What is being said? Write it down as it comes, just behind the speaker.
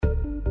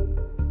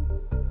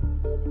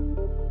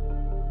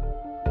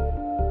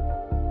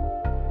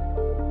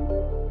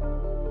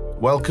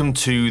Welcome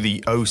to the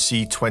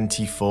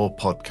OC24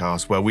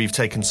 podcast, where we've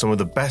taken some of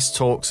the best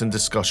talks and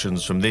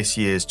discussions from this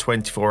year's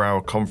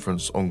 24-hour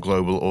conference on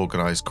global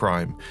organised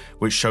crime,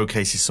 which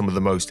showcases some of the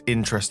most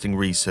interesting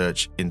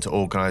research into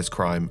organised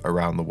crime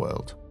around the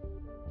world.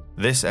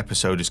 This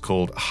episode is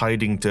called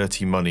Hiding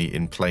Dirty Money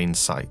in Plain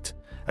Sight,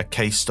 a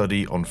case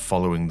study on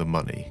following the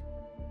money.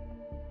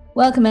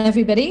 Welcome,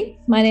 everybody.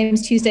 My name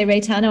is Tuesday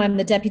Reitano. I'm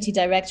the Deputy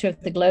Director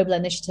of the Global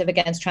Initiative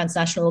Against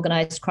Transnational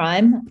Organised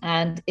Crime,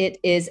 and it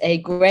is a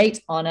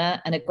great honour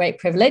and a great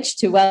privilege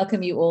to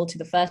welcome you all to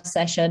the first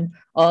session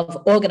of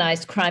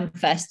Organised Crime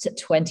Fest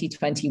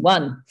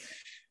 2021.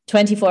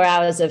 24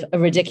 hours of a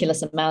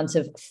ridiculous amount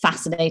of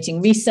fascinating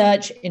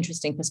research,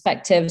 interesting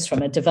perspectives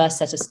from a diverse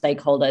set of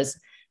stakeholders.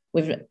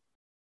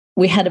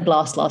 We had a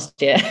blast last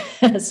year,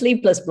 a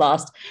sleepless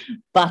blast,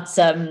 but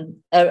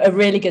a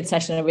really good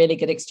session, a really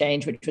good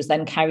exchange, which was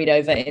then carried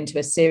over into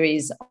a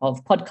series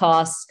of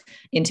podcasts,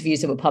 interviews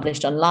that were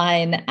published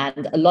online,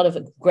 and a lot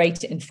of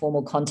great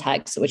informal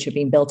contacts which have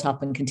been built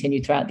up and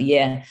continued throughout the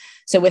year.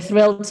 So we're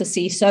thrilled to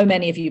see so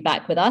many of you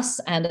back with us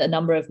and a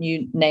number of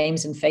new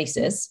names and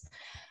faces.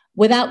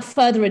 Without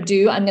further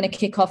ado, I'm going to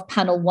kick off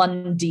panel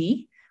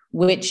 1D,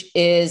 which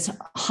is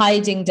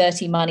Hiding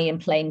Dirty Money in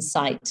Plain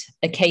Sight,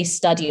 a case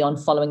study on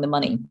following the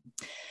money.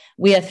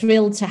 We are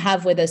thrilled to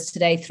have with us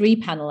today three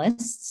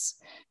panelists,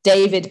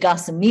 David,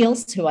 Gus, and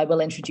Niels, who I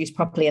will introduce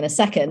properly in a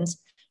second,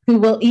 who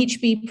will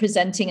each be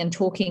presenting and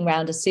talking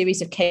around a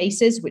series of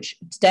cases which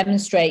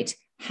demonstrate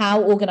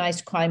how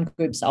organized crime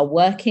groups are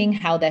working,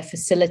 how they're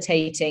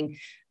facilitating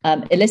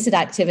illicit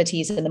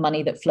activities and the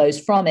money that flows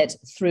from it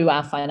through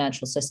our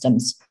financial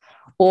systems.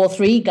 All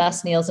three,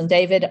 Gus, Niels, and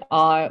David,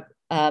 are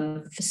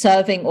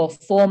serving or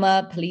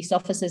former police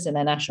officers in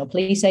their national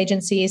police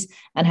agencies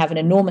and have an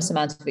enormous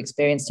amount of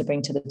experience to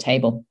bring to the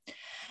table.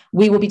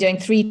 We will be doing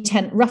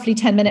roughly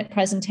 10-minute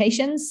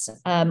presentations,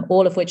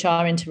 all of which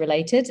are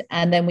interrelated,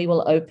 and then we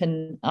will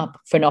open up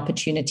for an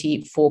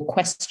opportunity for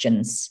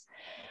questions.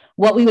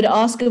 What we would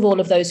ask of all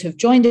of those who have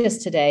joined us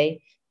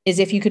today is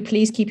if you could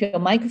please keep your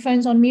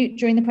microphones on mute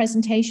during the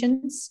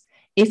presentations.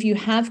 If you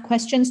have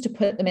questions, to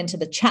put them into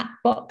the chat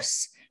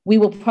box. We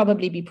will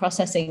probably be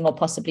processing or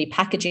possibly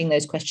packaging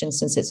those questions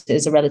since it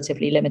is a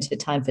relatively limited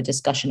time for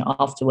discussion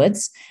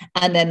afterwards.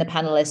 And then the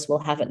panelists will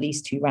have at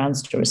least 2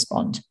 rounds to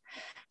respond.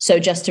 So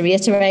just to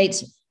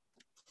reiterate,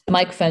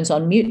 microphones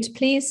on mute,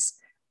 please,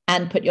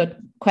 and put your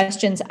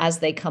questions as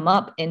they come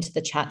up into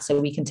the chat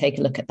so we can take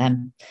a look at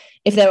them.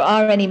 If there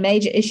are any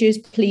major issues,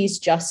 please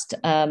just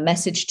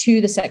message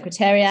to the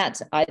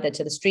Secretariat, either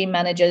to the stream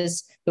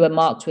managers who are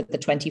marked with the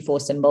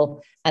 24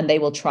 symbol, and they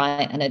will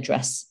try and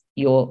address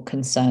your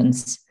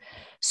concerns.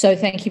 So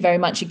thank you very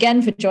much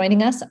again for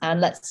joining us,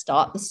 and let's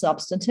start the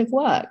substantive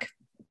work.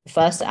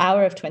 First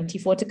hour of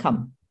 24 to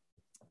come.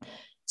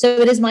 So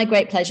it is my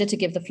great pleasure to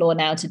give the floor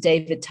now to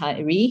David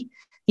Tyree.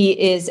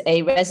 He is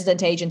a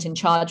resident agent in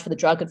charge for the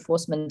Drug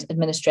Enforcement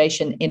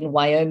Administration in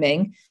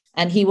Wyoming,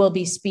 and he will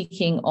be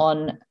speaking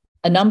on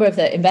a number of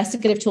the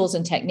investigative tools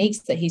and techniques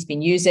that he's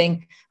been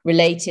using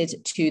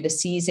related to the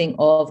seizing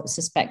of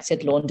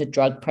suspected laundered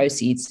drug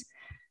proceeds.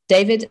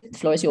 David, the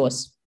floor is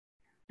yours.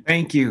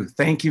 Thank you.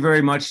 Thank you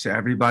very much to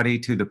everybody,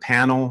 to the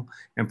panel,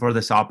 and for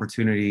this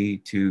opportunity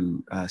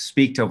to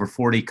speak to over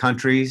 40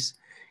 countries.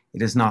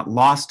 It is not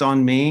lost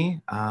on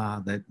me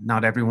that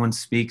not everyone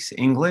speaks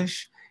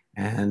English.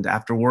 And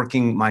after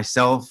working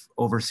myself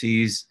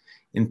overseas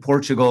in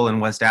Portugal and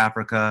West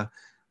Africa,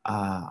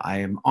 I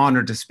am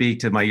honored to speak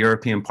to my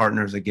European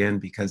partners again,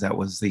 because that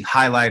was the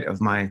highlight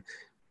of my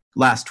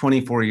last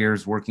 24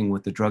 years working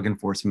with the Drug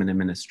Enforcement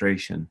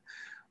Administration.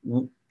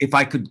 If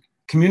I could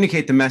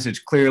communicate the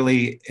message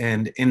clearly,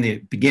 and in the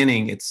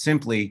beginning, it's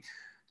simply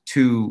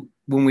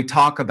when we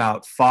talk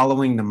about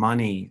following the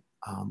money,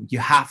 you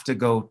have to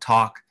go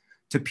talk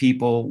to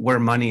people where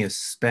money is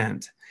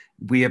spent.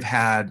 We have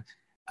had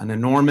an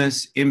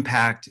enormous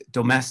impact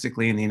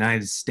domestically in the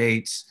United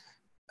States,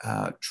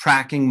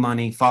 tracking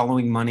money,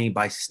 following money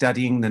by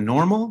studying the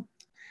normal,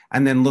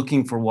 and then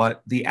looking for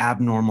what the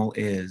abnormal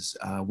is.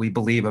 We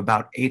believe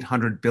about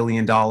 $800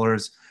 billion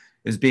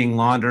is being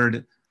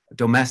laundered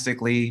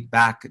domestically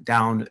back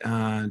down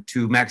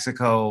to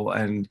Mexico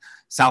and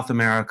South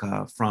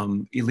America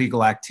from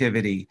illegal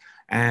activity.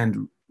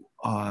 And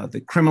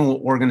the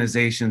criminal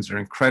organizations are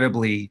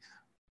incredibly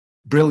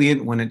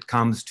brilliant when it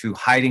comes to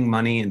hiding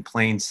money in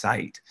plain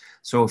sight.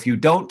 So if you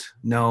don't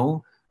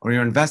know, or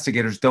your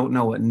investigators don't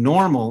know what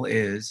normal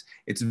is,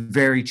 it's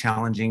very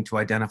challenging to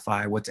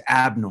identify what's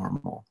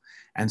abnormal.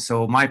 And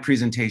so my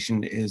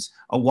presentation is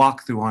a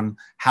walkthrough on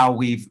how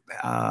we've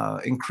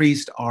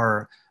increased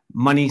our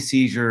money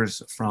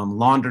seizures from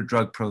laundered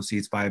drug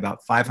proceeds by about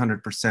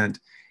 500%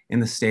 in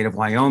the state of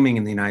Wyoming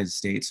in the United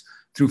States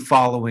through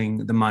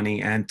following the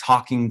money and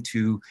talking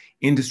to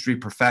industry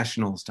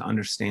professionals to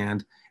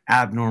understand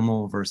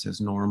abnormal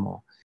versus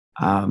normal.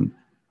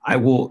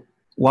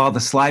 While the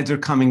slides are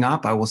coming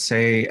up, I will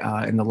say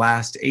in the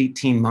last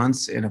 18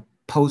 months in a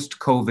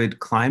post-COVID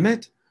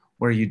climate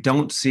where you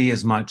don't see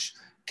as much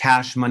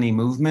cash money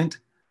movement,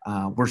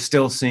 we're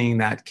still seeing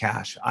that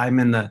cash. I'm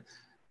in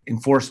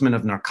enforcement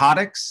of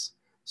narcotics.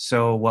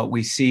 So what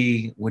we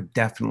see would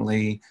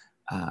definitely,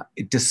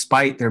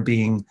 despite there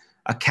being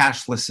a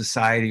cashless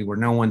society where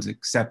no one's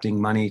accepting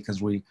money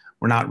because we're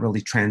not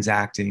really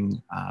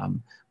transacting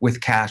with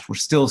cash, we're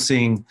still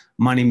seeing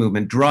money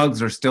movement.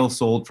 Drugs are still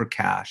sold for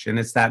cash. And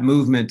it's that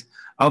movement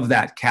of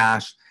that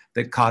cash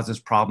that causes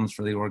problems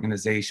for the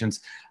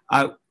organizations.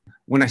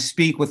 When I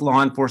speak with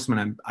law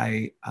enforcement,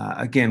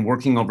 again,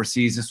 working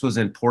overseas, this was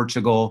in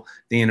Portugal,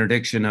 the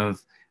interdiction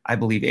of, I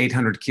believe,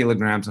 800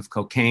 kilograms of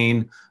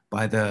cocaine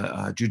by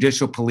the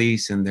judicial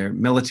police, and their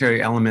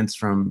military elements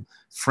from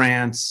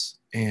France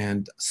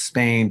and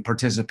Spain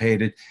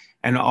participated.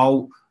 And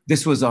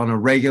this was on a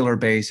regular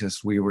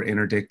basis. We were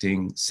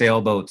interdicting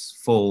sailboats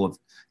full of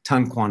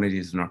ton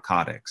quantities of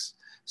narcotics.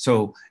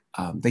 So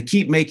they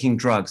keep making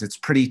drugs. It's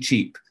pretty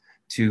cheap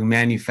to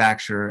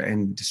manufacture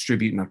and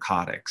distribute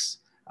narcotics.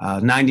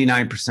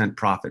 99%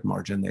 profit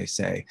margin, they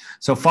say.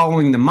 So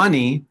following the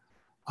money,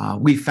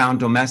 we found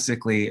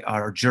domestically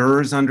our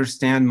jurors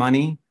understand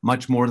money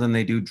much more than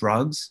they do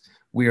drugs.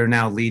 We are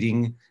now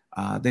leading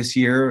this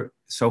year,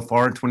 so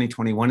far in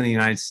 2021 in the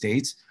United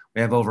States,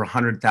 we have over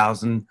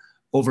 100,000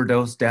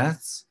 overdose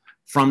deaths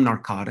from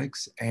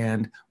narcotics.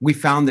 And we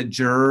found that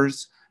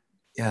jurors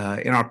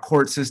in our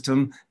court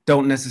system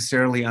don't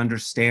necessarily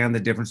understand the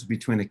difference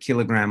between a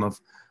kilogram of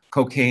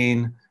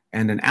cocaine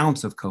and an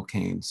ounce of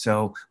cocaine.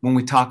 So when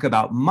we talk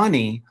about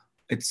money,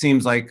 it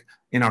seems like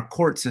in our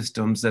court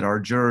systems that our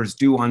jurors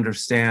do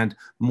understand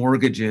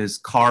mortgages,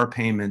 car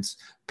payments,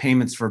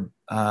 payments for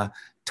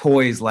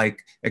toys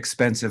like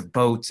expensive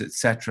boats, et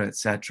cetera, et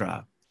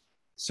cetera.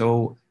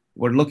 So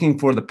we're looking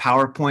for the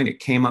PowerPoint. It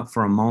came up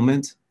for a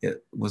moment.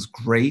 It was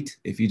great.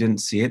 If you didn't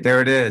see it,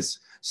 there it is.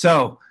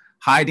 So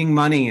hiding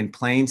money in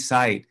plain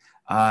sight.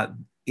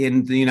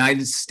 In the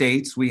United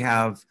States, we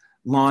have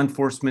law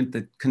enforcement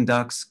that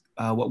conducts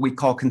what we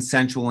call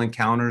consensual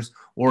encounters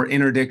or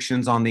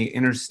interdictions on the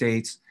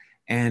interstates.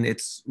 And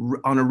it's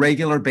on a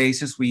regular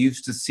basis. We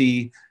used to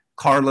see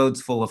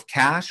carloads full of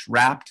cash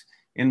wrapped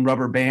in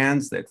rubber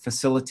bands that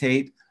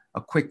facilitate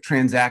a quick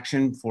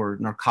transaction for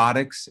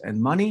narcotics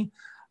and money.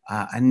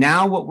 And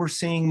now what we're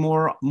seeing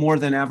more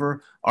than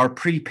ever are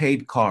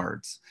prepaid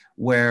cards,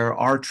 where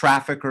our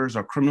traffickers,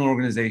 our criminal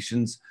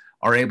organizations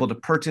are able to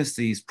purchase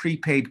these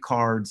prepaid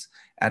cards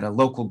at a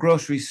local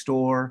grocery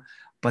store,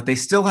 but they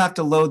still have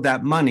to load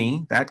that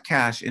money, that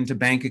cash, into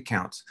bank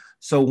accounts.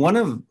 So one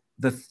of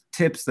the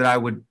tips that I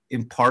would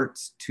impart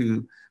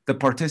to the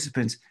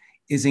participants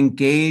is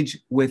engage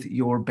with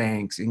your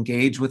banks,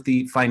 engage with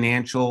the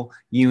financial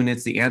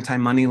units, the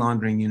anti-money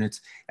laundering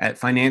units at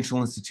financial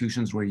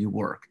institutions where you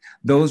work.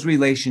 Those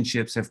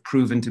relationships have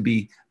proven to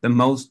be the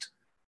most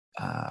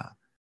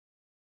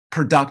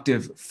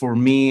productive for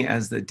me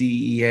as the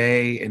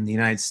DEA in the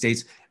United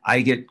States.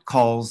 I get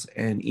calls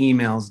and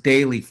emails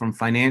daily from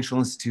financial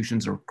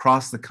institutions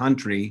across the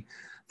country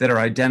that are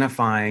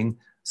identifying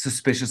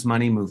suspicious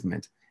money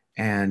movement.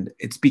 And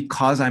it's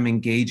because I'm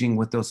engaging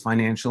with those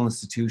financial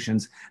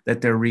institutions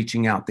that they're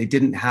reaching out. They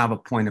didn't have a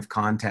point of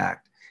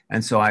contact.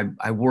 And so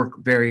I work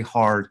very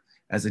hard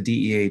as a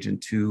DEA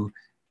agent to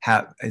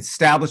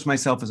establish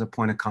myself as a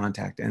point of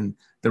contact. And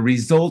the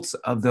results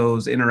of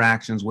those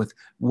interactions with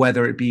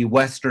whether it be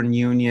Western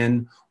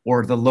Union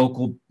or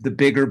the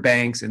bigger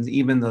banks and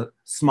even the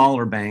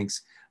smaller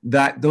banks,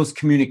 that those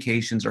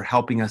communications are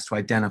helping us to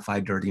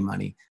identify dirty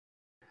money.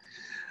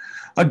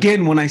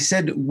 Again, when I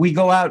said we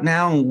go out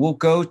now and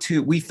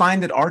we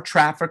find that our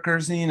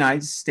traffickers in the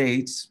United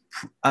States,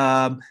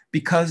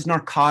 because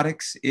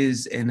narcotics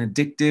is an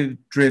addictive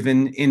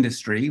driven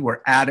industry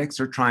where addicts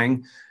are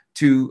trying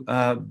to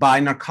buy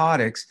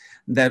narcotics,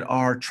 that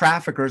our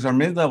traffickers, our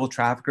mid-level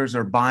traffickers,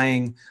 are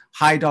buying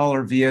high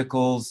dollar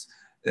vehicles,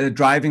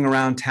 driving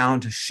around town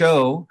to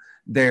show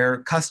their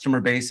customer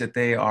base that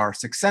they are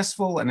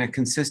successful and a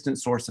consistent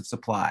source of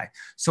supply.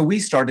 So we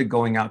started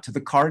going out to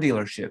the car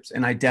dealerships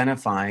and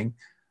identifying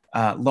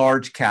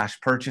large cash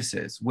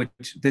purchases,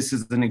 which this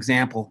is an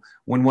example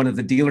when one of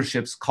the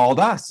dealerships called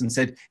us and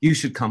said, you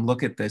should come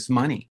look at this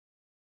money.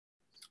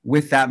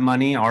 With that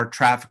money, our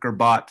trafficker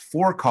bought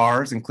 4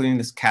 cars, including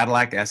this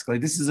Cadillac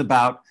Escalade. This is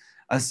about,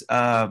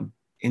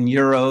 in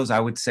euros, I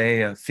would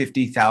say a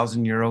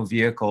 50,000 euro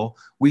vehicle.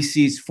 We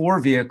seized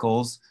 4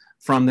 vehicles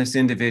from this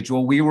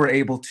individual. We were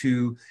able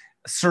to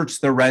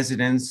search the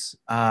residence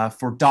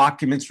for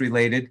documents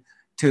related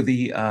to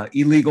the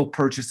illegal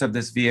purchase of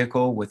this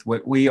vehicle with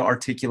what we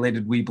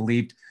articulated we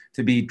believed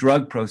to be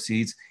drug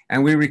proceeds.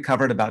 And we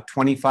recovered about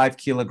 25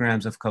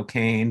 kilograms of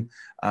cocaine,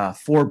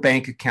 4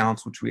 bank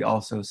accounts, which we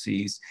also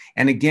seized.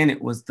 And again,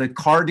 it was the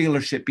car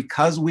dealership,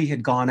 because we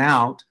had gone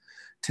out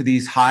to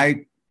these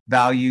high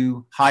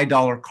value, high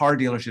dollar car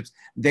dealerships,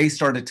 they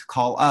started to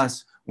call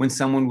us when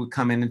someone would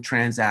come in and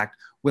transact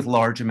with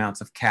large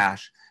amounts of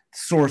cash,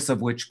 source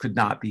of which could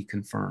not be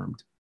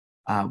confirmed.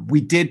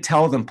 We did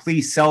tell them,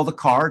 please sell the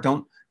car.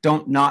 Don't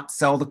not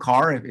sell the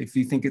car. If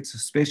you think it's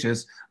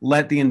suspicious,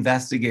 let the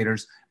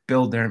investigators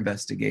build their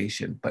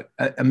investigation. But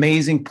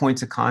amazing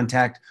points of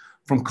contact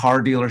from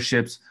car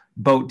dealerships,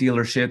 boat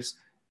dealerships,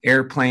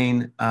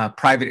 airplane,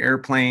 private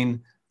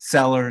airplane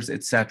sellers,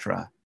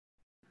 etc.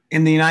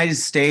 In the United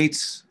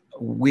States,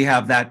 we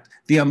have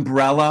the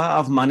umbrella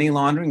of money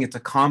laundering. It's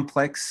a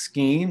complex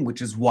scheme, which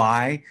is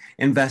why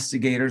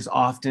investigators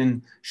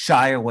often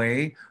shy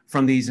away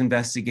from these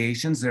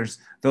investigations. There's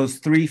those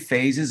three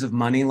phases of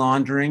money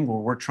laundering where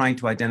we're trying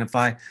to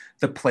identify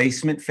the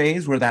placement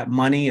phase, where that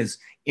money is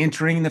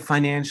entering the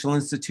financial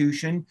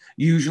institution,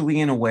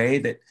 usually in a way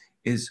that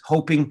is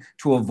hoping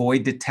to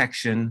avoid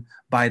detection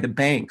by the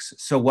banks.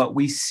 So what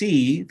we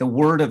see, the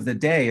word of the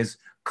day is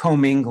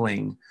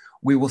commingling.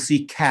 We will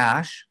see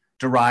cash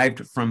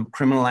derived from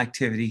criminal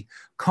activity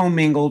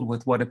commingled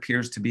with what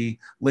appears to be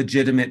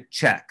legitimate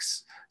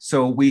checks.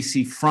 So we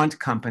see front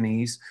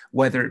companies,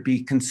 whether it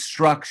be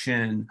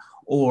construction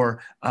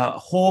or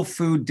whole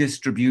food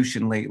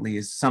distribution lately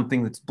is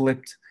something that's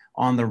blipped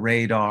on the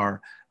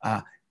radar.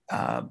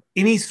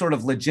 Any sort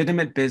of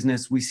legitimate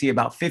business, we see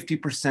about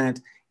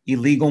 50%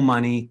 illegal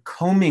money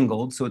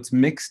commingled, so it's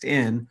mixed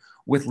in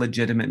with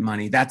legitimate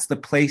money. That's the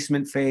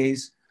placement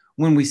phase.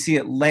 When we see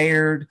it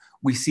layered,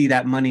 we see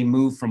that money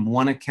move from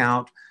one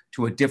account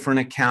to a different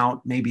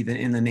account, maybe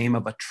in the name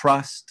of a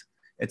trust,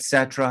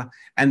 etc.,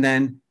 and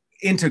then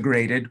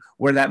integrated,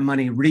 where that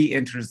money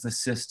re-enters the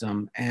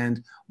system.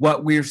 And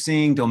what we're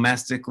seeing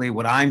domestically,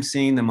 what I'm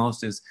seeing the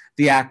most is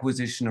the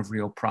acquisition of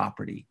real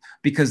property,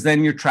 because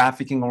then your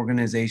trafficking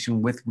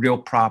organization with real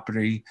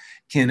property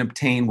can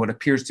obtain what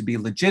appears to be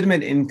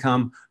legitimate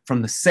income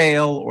from the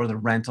sale or the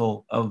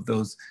rental of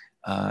those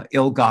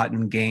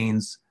ill-gotten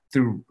gains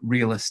through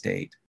real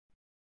estate.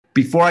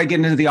 Before I get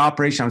into the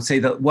operation, I would say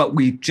that what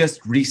we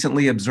just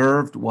recently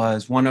observed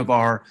was one of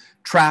our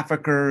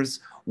traffickers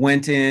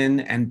went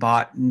in and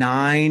bought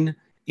 9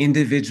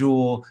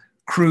 individual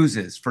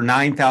cruises for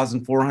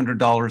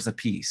 $9,400 a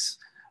piece.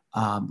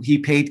 He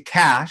paid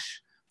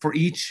cash for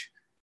each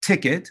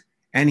ticket,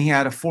 and he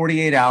had a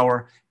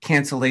 48-hour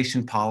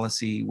cancellation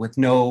policy with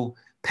no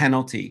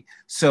penalty.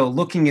 So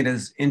looking at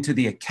into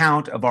the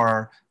account of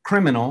our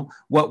criminal,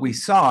 what we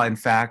saw, in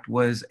fact,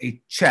 was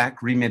a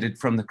check remitted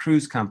from the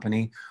cruise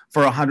company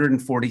for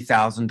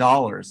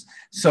 $140,000.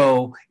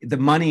 So the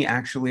money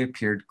actually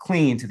appeared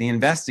clean to the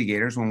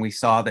investigators. When we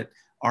saw that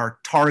our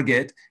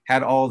target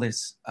had all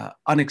this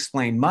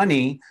unexplained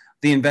money,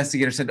 the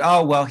investigator said,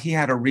 oh, well, he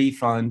had a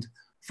refund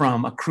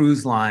from a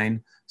cruise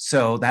line,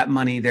 so that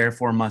money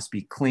therefore must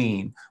be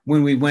clean.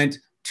 When we went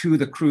to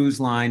the cruise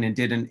line and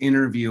did an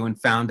interview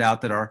and found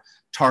out that our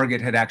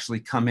target had actually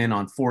come in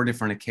on 4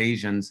 different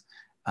occasions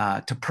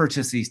to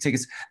purchase these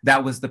tickets,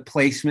 that was the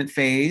placement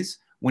phase,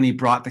 when he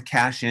brought the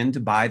cash in to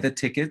buy the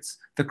tickets,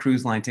 the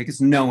cruise line tickets,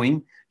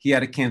 knowing he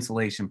had a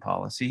cancellation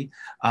policy.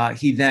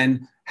 He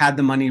then had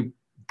the money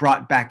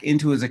brought back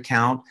into his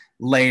account,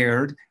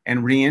 layered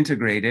and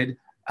reintegrated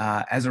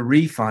as a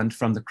refund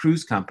from the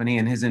cruise company.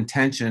 And his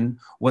intention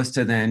was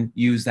to then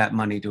use that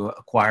money to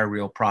acquire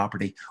real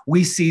property.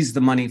 We seized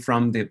the money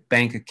from the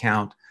bank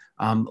account.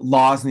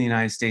 Laws in the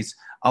United States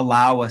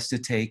allow us to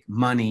take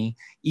money,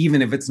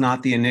 even if it's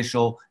not the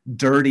initial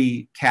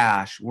dirty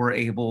cash. We're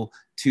able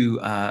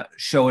to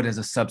show it as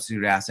a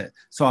substitute asset.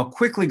 So I'll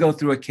quickly go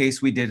through a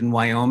case we did in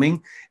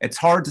Wyoming. It's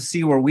hard to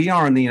see where we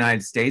are in the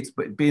United States,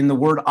 but in the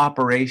word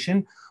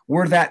operation,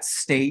 we're that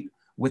state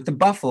with the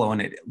buffalo in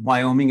it.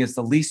 Wyoming is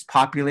the least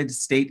populated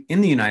state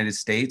in the United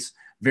States,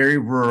 very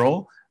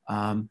rural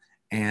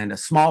and a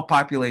small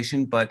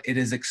population, but it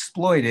is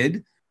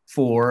exploited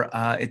for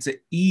its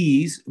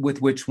ease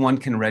with which one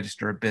can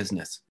register a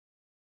business.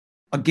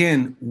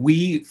 Again,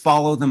 we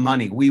follow the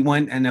money. We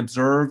went and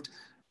observed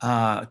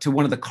to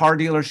one of the car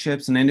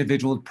dealerships. An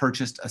individual had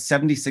purchased a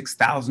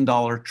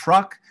 $76,000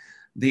 truck.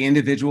 The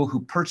individual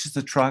who purchased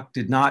the truck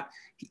did not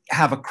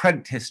have a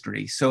credit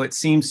history. So it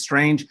seems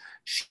strange.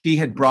 She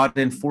had brought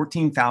in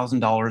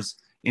 $14,000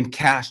 in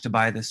cash to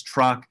buy this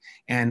truck,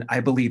 and I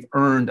believe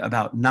earned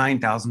about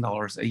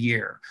 $9,000 a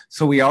year.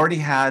 So we already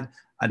had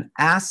an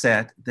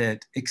asset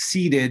that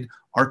exceeded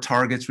our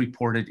target's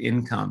reported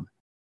income.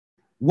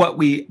 What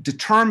we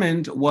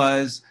determined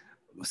was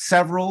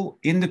several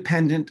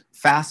independent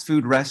fast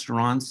food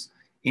restaurants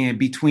in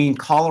between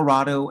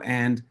Colorado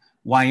and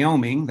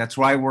Wyoming, that's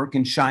where I work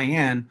in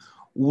Cheyenne,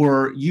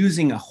 were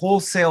using a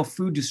wholesale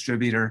food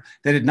distributor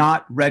that had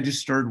not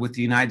registered with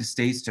the United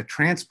States to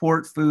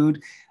transport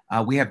food.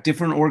 We have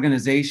different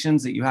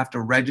organizations that you have to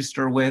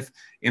register with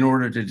in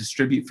order to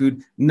distribute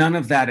food. None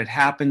of that had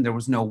happened. There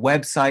was no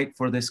website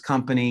for this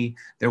company.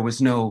 There was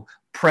no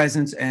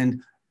presence.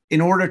 And in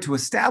order to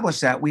establish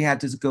that, we had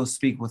to go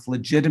speak with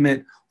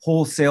legitimate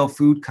wholesale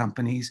food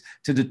companies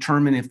to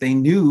determine if they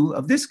knew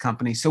of this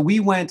company. So we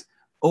went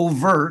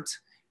overt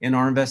in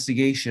our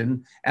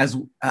investigation as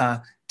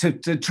to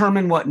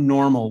determine what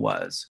normal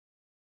was.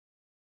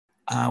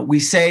 We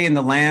say in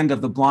the land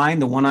of the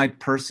blind, the one-eyed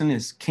person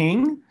is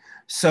king.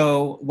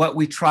 So what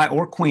we try,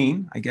 or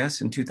queen, I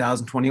guess, in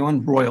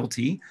 2021,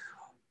 royalty.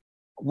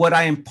 What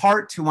I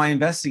impart to my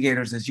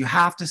investigators is you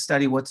have to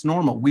study what's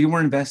normal. We were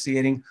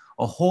investigating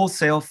a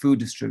wholesale food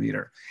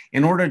distributor.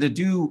 In order to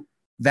do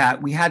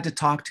that, we had to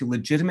talk to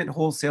legitimate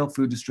wholesale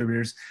food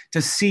distributors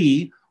to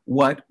see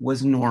what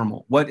was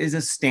normal, what is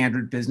a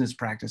standard business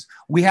practice.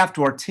 We have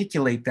to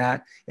articulate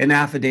that in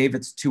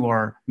affidavits to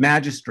our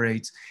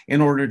magistrates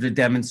in order to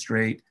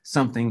demonstrate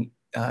something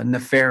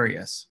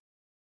nefarious.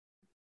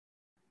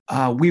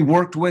 We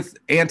worked with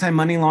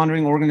anti-money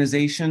laundering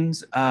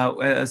organizations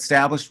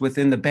established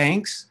within the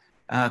banks,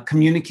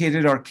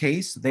 communicated our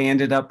case. They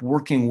ended up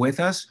working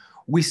with us.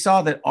 We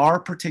saw that our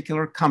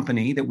particular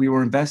company that we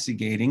were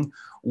investigating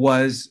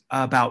was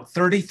about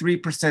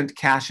 33%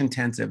 cash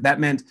intensive. That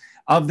meant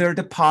of their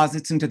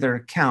deposits into their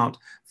account,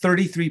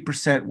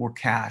 33% were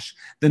cash.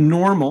 The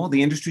normal,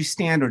 the industry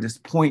standard is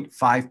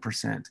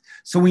 0.5%.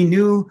 So we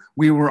knew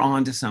we were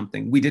onto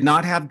something. We did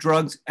not have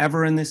drugs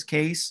ever in this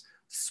case.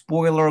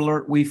 Spoiler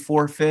alert, we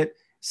forfeit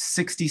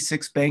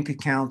 66 bank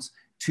accounts,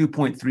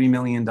 $2.3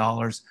 million.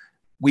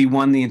 We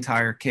won the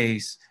entire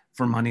case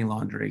for money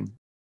laundering.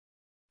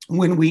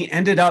 When we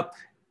ended up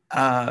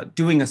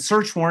doing a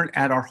search warrant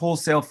at our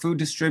wholesale food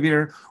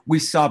distributor, we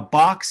saw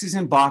boxes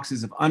and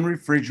boxes of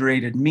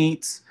unrefrigerated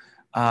meats.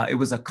 It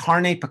was a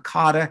carne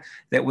picada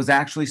that was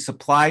actually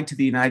supplied to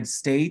the United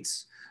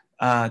States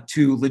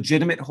to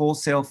legitimate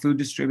wholesale food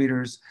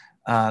distributors.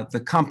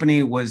 The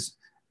company was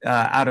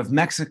out of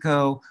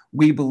Mexico,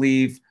 we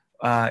believe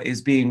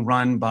is being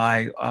run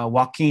by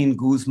Joaquin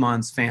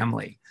Guzman's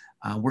family.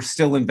 We're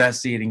still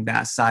investigating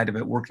that side of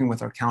it, working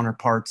with our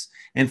counterparts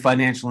and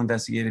financial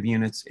investigative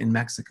units in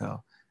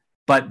Mexico.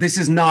 But this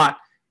is not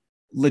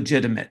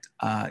legitimate.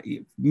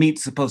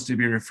 Meat's supposed to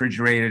be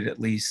refrigerated at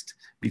least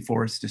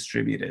before it's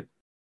distributed.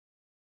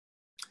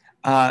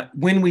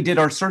 When we did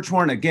our search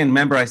warrant, again,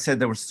 remember I said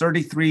there was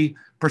 33%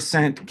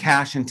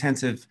 cash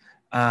intensive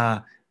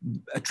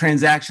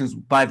transactions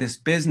by this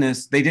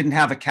business. They didn't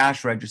have a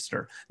cash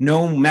register,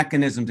 no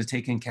mechanism to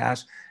take in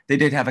cash. They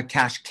did have a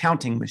cash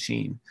counting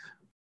machine.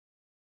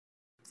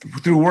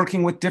 Through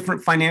working with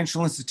different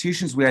financial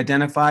institutions, we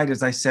identified,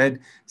 as I said,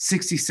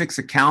 66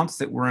 accounts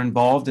that were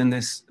involved in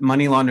this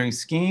money laundering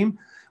scheme.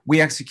 We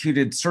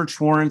executed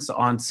search warrants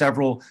on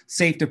several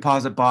safe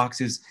deposit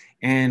boxes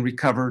and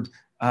recovered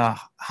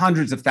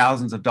hundreds of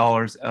thousands of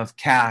dollars of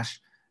cash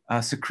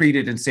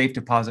secreted in safe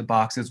deposit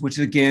boxes, which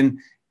again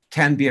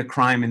can be a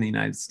crime in the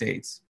United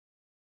States.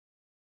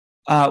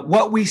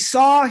 What we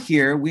saw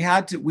here, we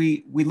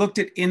looked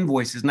at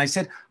invoices, and I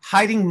said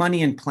hiding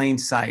money in plain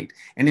sight.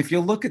 And if you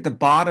look at the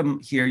bottom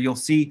here, you'll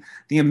see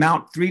the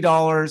amount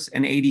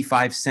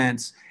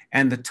 $3.85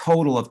 and the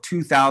total of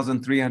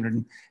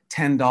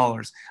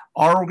 $2,310.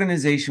 Our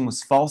organization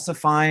was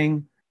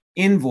falsifying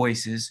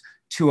invoices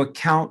to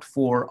account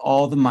for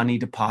all the money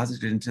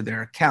deposited into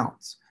their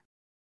accounts.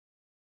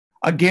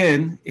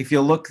 Again, if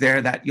you look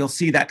there, that you'll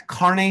see that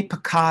carne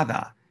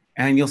picada,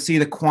 and you'll see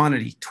the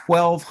quantity,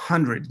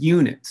 1,200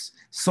 units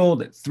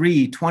sold at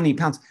 20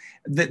 pounds.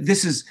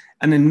 This is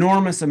an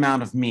enormous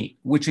amount of meat,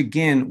 which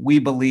again, we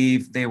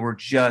believe they were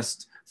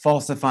just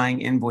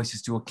falsifying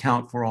invoices to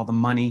account for all the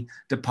money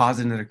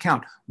deposited in their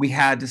account. We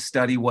had to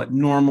study what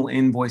normal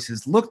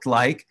invoices looked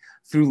like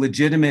through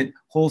legitimate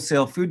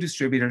wholesale food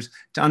distributors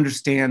to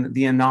understand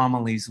the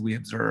anomalies we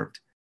observed.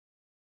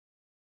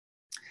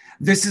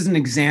 This is an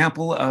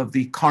example of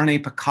the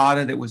carne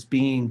picada that was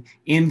being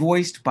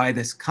invoiced by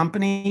this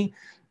company,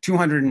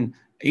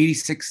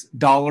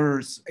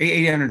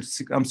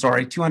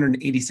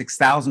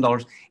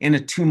 $286,000 in a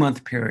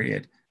 2-month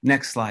period.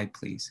 Next slide,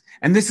 please.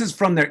 And this is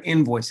from their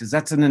invoices.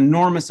 That's an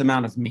enormous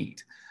amount of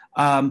meat.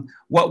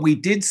 What we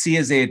did see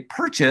is they had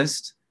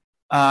purchased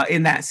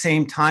in that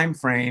same time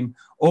frame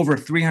over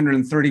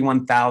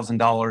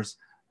 $331,000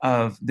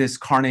 of this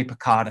carne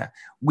picada.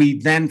 We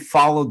then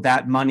followed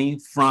that money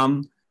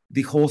from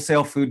the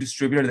wholesale food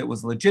distributor that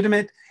was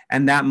legitimate,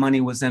 and that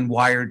money was then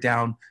wired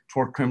down to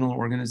our criminal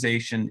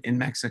organization in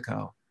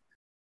Mexico.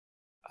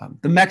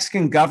 The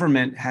Mexican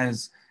government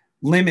has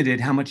limited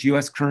how much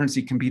U.S.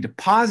 currency can be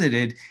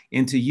deposited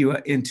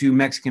into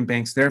Mexican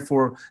banks.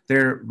 Therefore,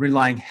 they're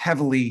relying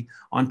heavily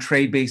on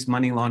trade-based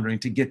money laundering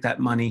to get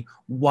that money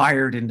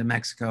wired into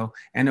Mexico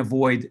and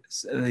avoid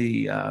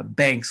the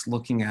banks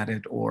looking at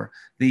it, or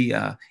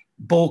the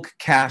bulk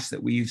cash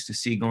that we used to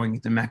see going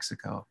into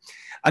Mexico.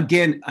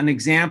 Again, an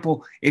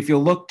example, if you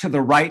look to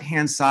the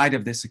right-hand side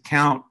of this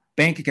account,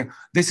 bank account,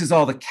 this is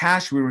all the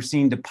cash we were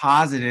seeing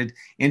deposited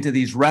into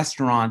these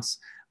restaurants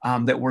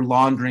that were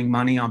laundering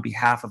money on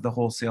behalf of the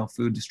wholesale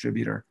food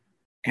distributor.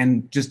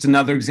 And just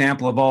another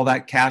example of all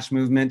that cash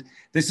movement.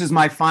 This is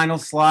my final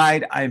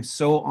slide. I am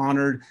so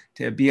honored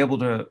to be able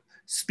to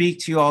speak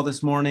to you all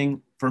this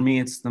morning. For me,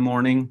 it's the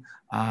morning.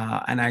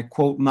 And I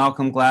quote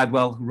Malcolm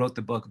Gladwell, who wrote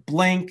the book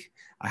Blink.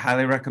 I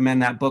highly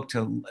recommend that book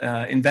to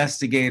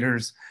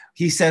investigators.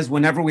 He says,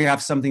 whenever we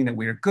have something that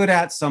we are good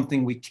at,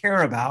 something we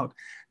care about,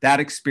 that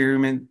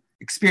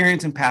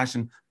experience and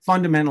passion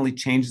fundamentally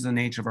changes the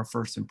nature of our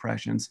first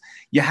impressions.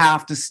 You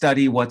have to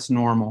study what's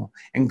normal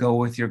and go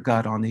with your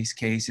gut on these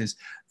cases.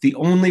 The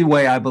only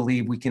way I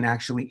believe we can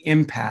actually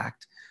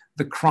impact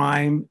the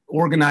crime,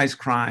 organized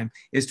crime,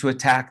 is to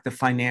attack the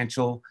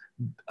financial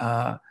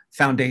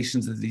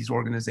foundations of these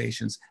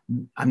organizations.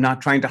 I'm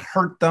not trying to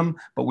hurt them,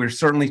 but we're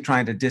certainly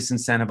trying to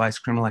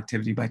disincentivize criminal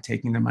activity by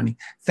taking their money.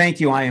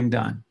 Thank you. I am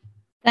done.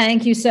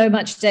 Thank you so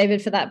much,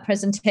 David, for that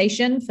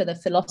presentation, for the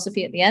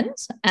philosophy at the end,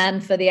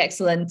 and for the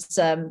excellent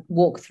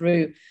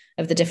walkthrough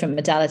of the different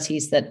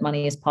modalities that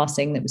money is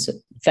passing. That was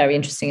very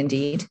interesting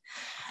indeed.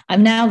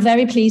 I'm now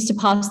very pleased to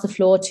pass the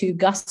floor to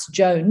Gus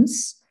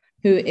Jones,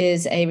 who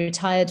is a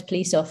retired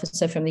police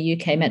officer from the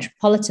UK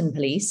Metropolitan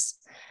Police.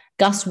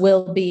 Gus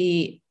will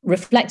be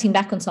reflecting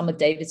back on some of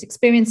David's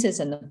experiences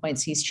and the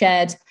points he's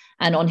shared,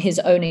 and on his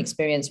own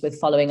experience with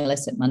following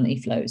illicit money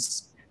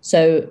flows.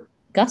 So,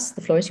 Gus,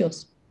 the floor is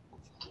yours.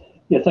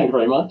 Yeah, thank you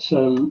very much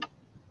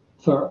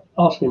for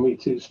asking me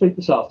to speak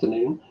this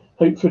afternoon.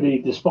 Hopefully,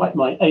 despite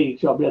my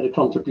age, I'll be able to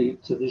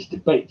contribute to this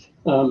debate.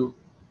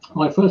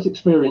 My first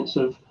experience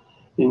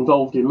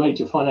involved in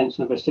major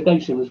financial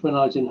investigation was when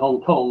I was in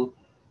Hong Kong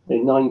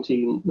in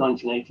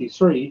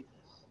 1983,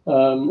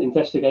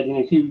 investigating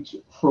a huge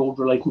fraud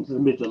relating to the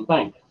Midland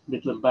Bank.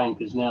 Midland Bank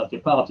is now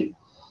departed.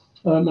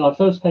 And I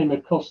first came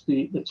across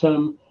the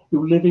term,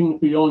 "you're living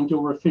beyond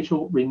your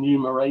official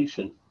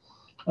remuneration,"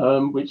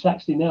 which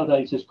actually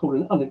nowadays is called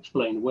an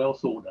unexplained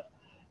wealth order.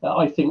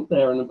 I think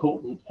they're an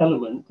important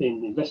element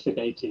in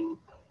investigating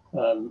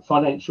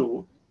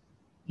financial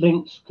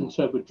links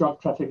concerned with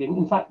drug trafficking,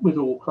 in fact, with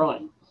all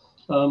crime.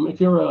 If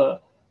you're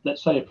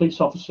let's say a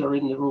police officer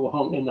in the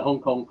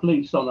Hong Kong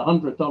Police on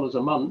 $100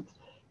 a month,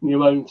 and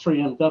you own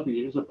 3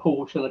 MWs, a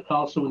Porsche and a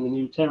castle in the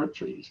New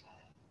Territories,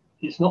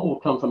 it's not all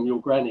come from your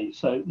granny.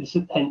 So this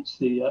is hence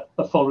the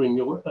following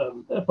your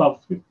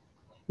above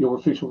your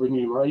official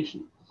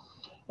remuneration.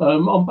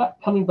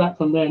 Coming back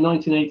from there, in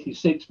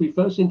 1986, we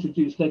first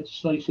introduced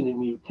legislation in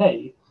the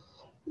UK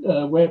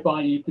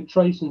whereby you could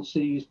trace and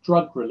seize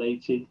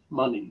drug-related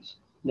monies.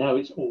 Now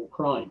it's all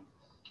crime.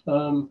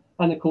 And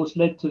of course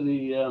led to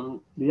the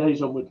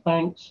liaison with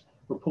banks,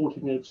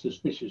 reporting of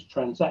suspicious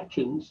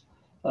transactions,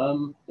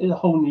 in a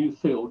whole new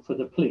field for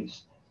the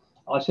police.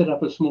 I set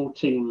up a small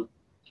team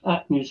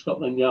at New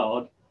Scotland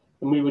Yard,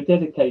 and we were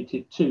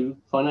dedicated to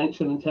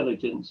financial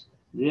intelligence,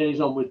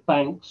 liaison with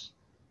banks,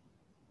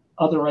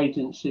 other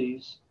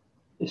agencies,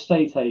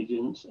 estate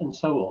agents, and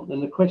so on.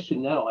 And the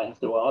question now I have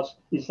to ask,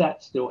 is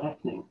that still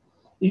happening?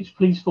 Each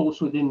police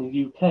force within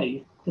the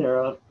UK,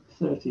 there are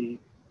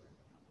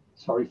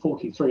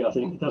 43, I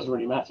think, it doesn't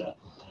really matter,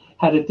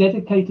 had a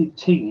dedicated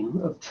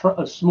team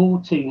a small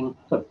team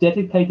of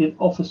dedicated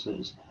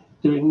officers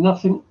doing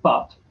nothing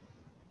but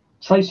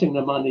tracing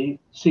the money,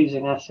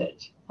 seizing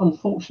assets.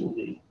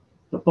 Unfortunately,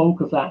 the bulk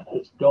of that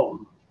has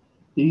gone.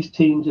 These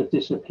teams have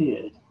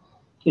disappeared.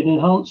 It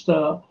enhanced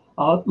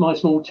my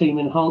small team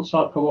enhanced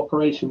our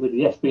cooperation with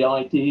the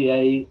FBI,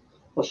 DEA,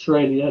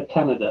 Australia,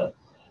 Canada,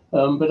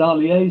 but our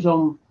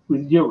liaison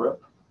with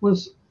Europe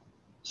was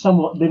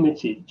somewhat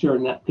limited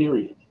during that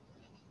period.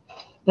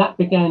 That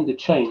began to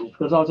change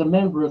because I was a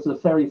member of the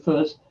very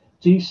first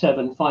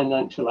G7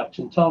 Financial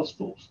Action Task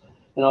Force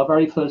in our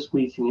very first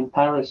meeting in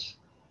Paris,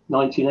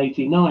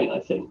 1989, I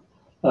think.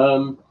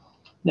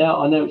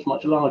 Now I know it's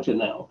much larger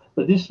now,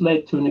 but this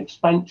led to an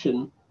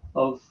expansion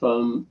of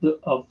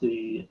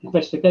the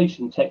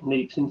investigation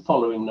techniques in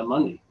following the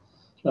money.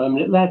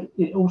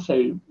 It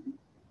also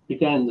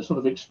began the sort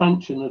of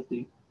expansion of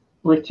the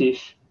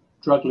British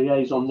drug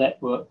liaison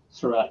network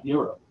throughout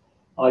Europe.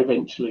 I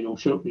eventually or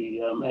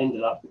shortly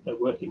ended up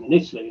working in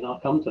Italy, and I'll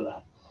come to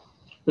that.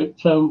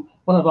 But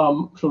one of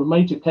our sort of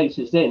major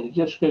cases then, it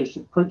just goes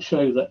to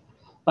show that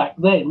back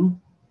then,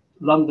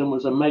 London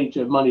was a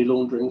major money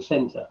laundering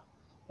centre.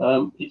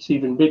 It's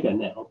even bigger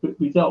now, but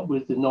we dealt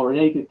with the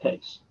Noriega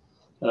case,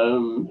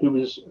 who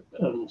was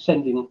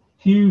sending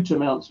huge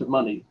amounts of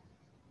money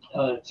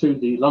to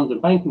the London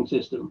banking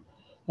system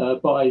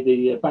by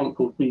the bank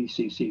called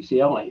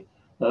BCCCI.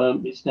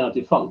 It's now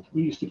defunct.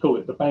 We used to call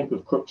it the Bank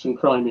of Crooks and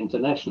Crime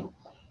International,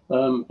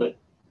 but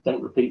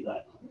don't repeat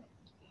that.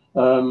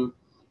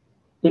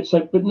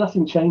 But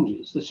nothing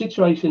changes. The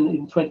situation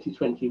in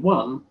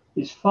 2021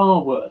 is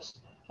far worse.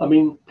 I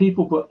mean,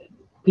 people put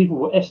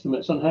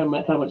estimates on how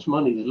much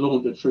money is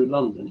laundered through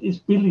London. It's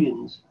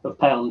billions of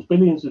pounds,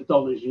 billions of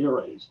dollars,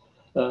 euros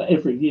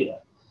every year.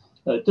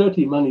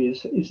 Dirty money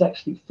is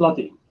actually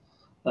flooding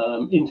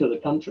into the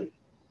country,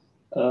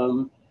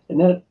 and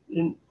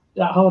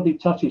that hardly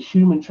touches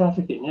human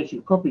trafficking, as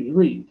you probably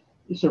read.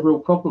 It's a real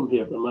problem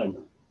here at the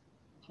moment.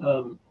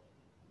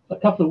 A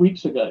couple of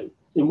weeks ago,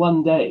 in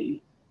one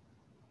day,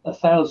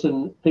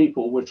 1,000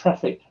 people were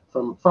trafficked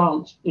from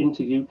France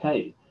into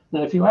UK.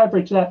 Now, if you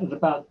average that at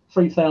about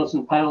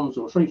 £3,000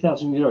 or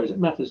 3,000 euros, it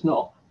matters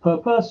not, per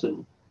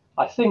person,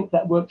 I think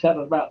that works out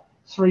at about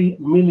 £3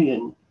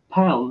 million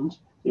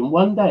in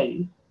one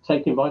day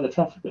taken by the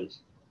traffickers.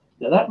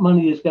 Now, that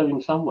money is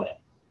going somewhere.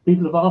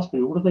 People have asked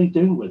me, what are they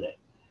doing with it?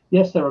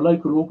 Yes, there are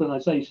local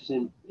organisations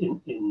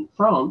in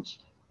France,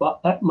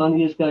 but that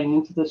money is going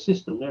into the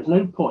system. There's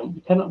no point.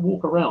 You cannot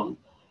walk around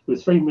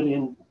with €3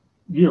 million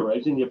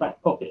in your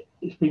back pocket.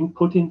 It's being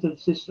put into the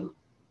system.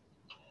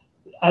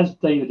 As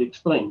David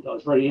explained, I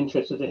was very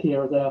interested to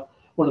hear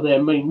one of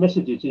their main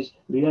messages is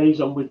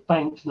liaison with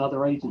banks and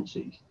other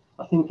agencies.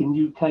 I think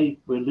in UK,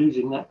 we're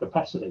losing that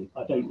capacity.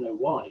 I don't know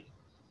why.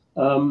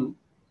 In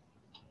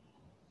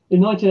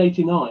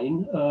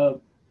 1989,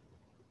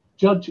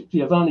 Judge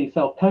Giovanni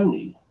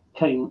Falcone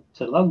came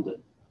to London.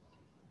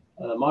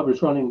 I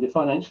was running the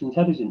financial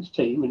intelligence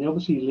team, and he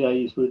obviously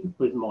liaised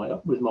with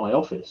my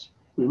office.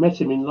 We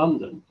met him in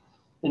London,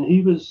 and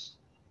he was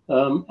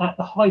at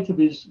the height of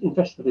his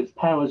investigative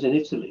powers in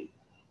Italy.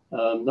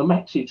 The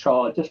Maxi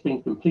trial had just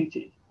been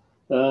completed,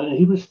 and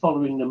he was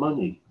following the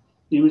money.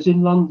 He was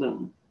in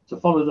London to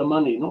follow the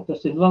money, not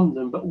just in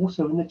London, but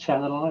also in the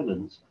Channel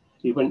Islands.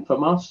 He went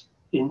from us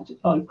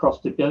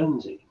across to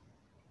Guernsey.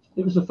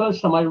 It was the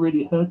first time I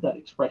really heard that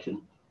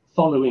expression,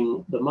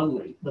 following the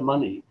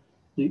money,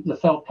 the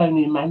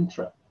Falcone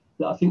mantra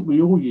that I think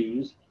we all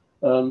use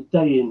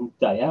day in,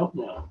 day out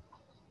now.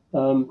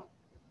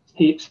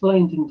 He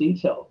explained in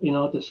detail in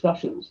our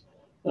discussions.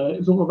 It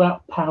was all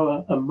about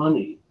power and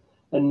money,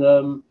 and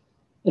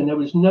there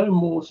was no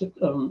more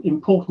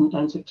important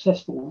and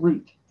successful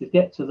route to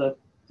get to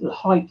the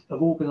height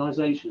of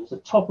organizations, the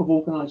top of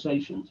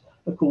organizations.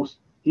 Of course,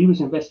 he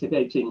was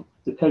investigating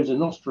the Cosa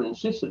Nostra in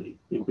Sicily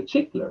in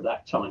particular at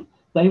that time.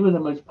 They were the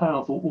most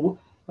powerful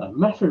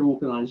mafia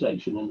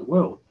organization in the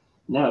world.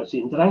 Now it's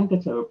the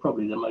 'Ndrangheta are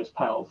probably the most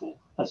powerful,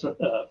 as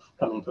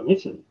coming from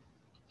Italy.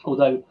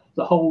 Although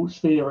the whole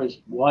sphere has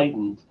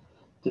widened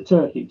to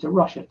Turkey, to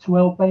Russia, to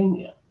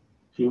Albania,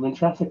 human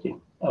trafficking,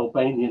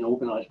 Albanian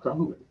organized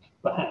crime groups,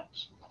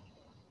 perhaps.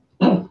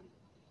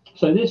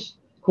 So this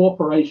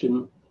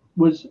cooperation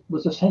was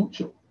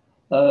essential.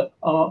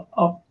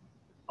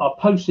 Our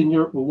posts in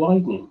Europe were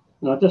widening,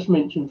 and I just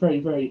mentioned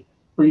very, very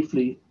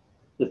briefly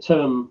the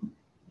term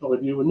a lot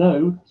of you will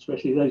know,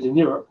 especially those in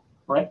Europe,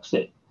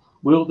 Brexit.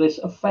 Will this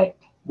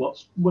affect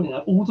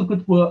all the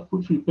good work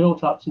which we've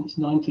built up since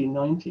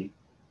 1990?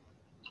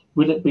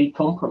 Will it be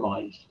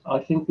compromised? I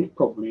think it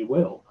probably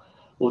will.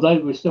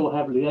 Although we still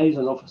have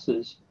liaison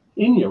officers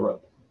in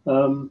Europe,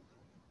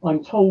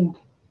 I'm told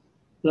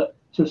that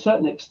to a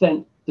certain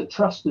extent the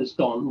trust has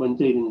gone when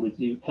dealing with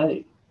the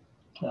UK.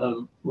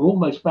 We're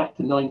almost back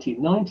to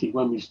 1990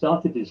 when we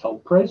started this whole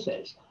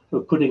process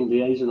of putting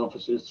liaison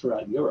officers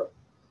throughout Europe.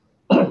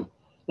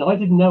 Now, I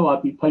didn't know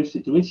I'd be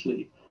posted to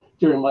Italy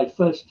during my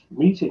first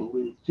meeting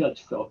with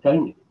Judge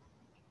Falcone.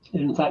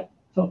 In fact,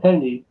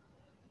 Falcone,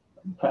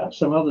 perhaps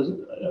some others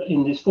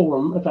in this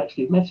forum have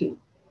actually met him.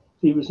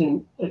 He was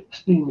an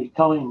extremely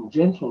kind,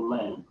 gentle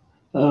man.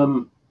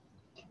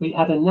 He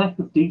had a knack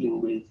of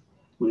dealing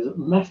with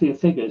mafia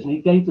figures, and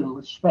he gave them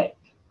respect,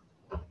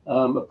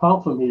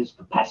 apart from his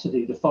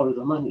capacity to follow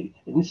the money.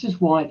 And this is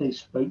why they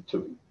spoke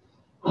to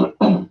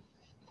him.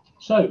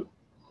 So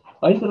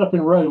I ended up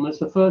in Rome as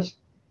the first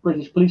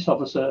British police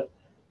officer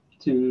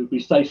to be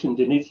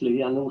stationed in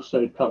Italy and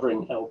also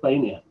covering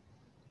Albania.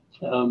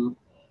 And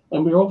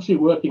we're obviously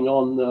working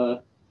on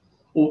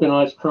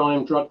organized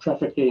crime, drug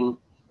trafficking,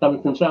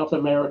 coming from South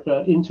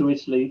America into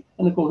Italy,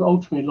 and of course,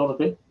 ultimately, a lot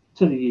of it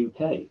to the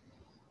UK.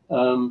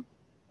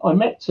 I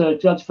met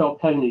Judge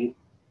Falcone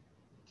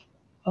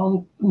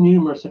on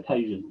numerous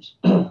occasions,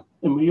 and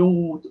we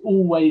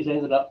always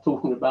ended up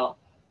talking about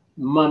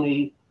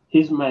money,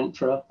 his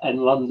mantra,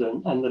 and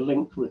London, and the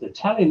link with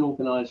Italian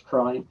organized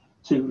crime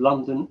to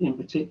London in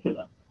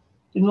particular.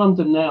 In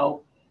London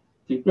now,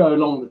 if you go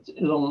along,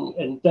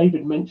 and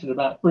David mentioned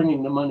about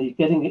bringing the money,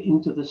 getting it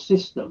into the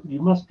system.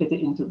 You must get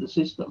it into the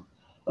system.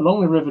 Along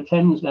the River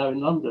Thames now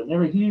in London,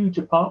 there are huge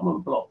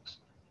apartment blocks,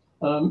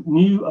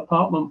 new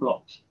apartment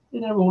blocks,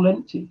 and they're all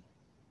empty.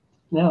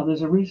 Now,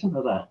 there's a reason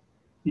for that.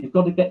 You've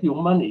got to get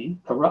your money,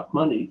 corrupt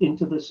money,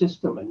 into the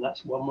system, and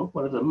that's one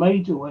of the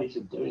major ways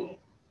of doing it.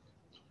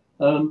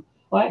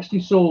 I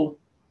actually saw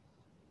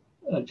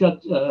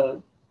Judge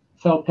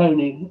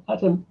Falcone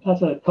at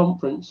a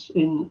conference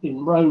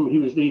in Rome. He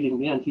was leading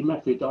the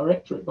Anti-Mafia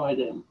Directorate by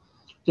then,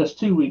 just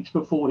 2 weeks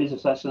before his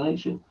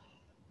assassination.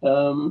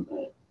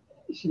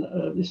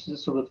 This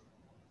is sort of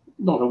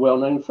not a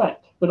well-known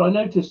fact, but I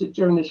noticed that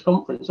during this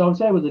conference, I was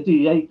there with a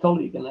DEA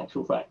colleague, in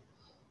actual fact,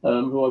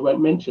 who I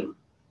won't mention,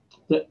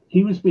 that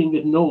he was being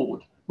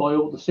ignored by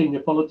all the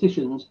senior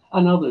politicians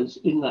and others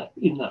in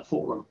that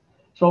forum.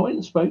 So I went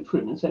and spoke to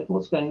him and said,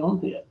 "What's going on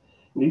here?"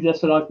 And he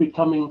just said, "I'm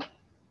becoming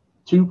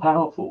too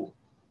powerful."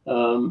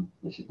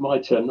 This is my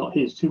term, not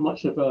his. Too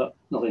much of a,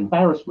 not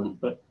embarrassment,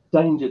 but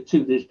danger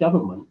to this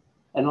government,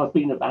 and I've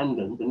been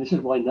abandoned. And this is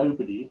why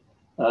nobody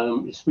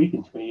is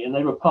speaking to me. And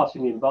they were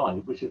passing him by,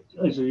 which,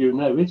 as you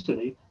know,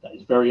 Italy, that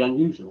is very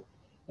unusual.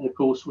 And of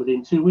course,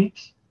 within 2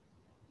 weeks,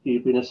 he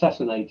had been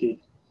assassinated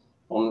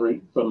en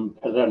route from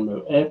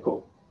Palermo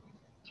Airport.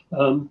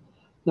 Now,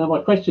 my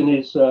question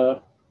is,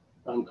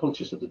 I'm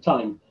conscious of the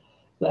time,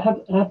 that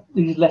have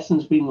these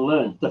lessons been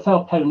learned? The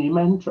Falcone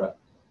mantra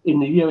in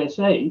the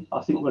USA,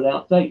 I think,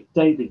 without date,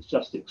 David's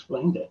just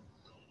explained it.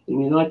 In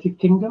the United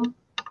Kingdom,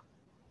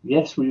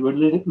 yes, we were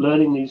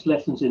learning these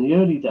lessons in the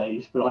early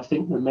days, but I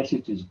think the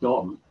message is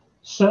gone.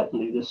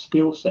 Certainly, the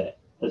skill set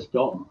has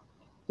gone.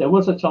 There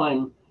was a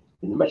time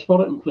in the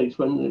Metropolitan Police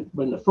when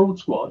the fraud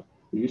squad,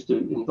 who used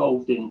to be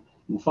involved in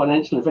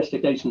financial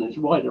investigation and its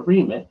wider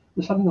remit,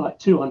 was something like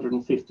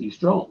 250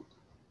 strong.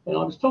 And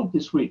I was told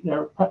this week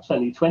there are perhaps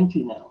only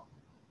 20 now.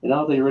 And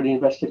are they really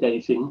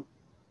investigating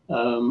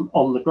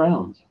on the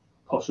ground?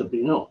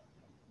 Possibly not.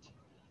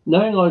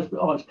 knowing I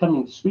was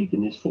coming to speak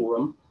in this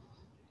forum,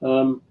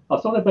 I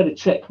thought I'd better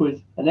check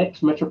with an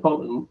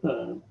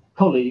ex-Metropolitan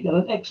colleague and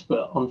an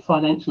expert on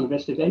financial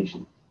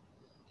investigation.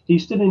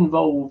 He's still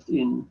involved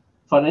in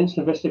financial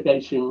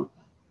investigation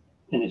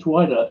in its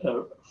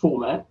wider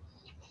format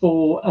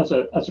as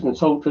a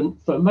consultant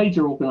for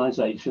major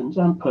organizations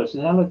and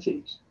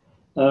personalities.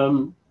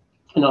 And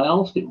I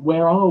asked him,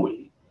 where are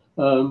we?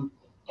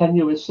 Can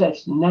you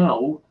assess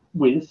now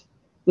with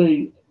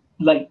the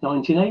late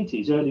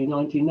 1980s, early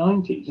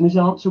 1990s? And his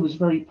answer was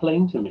very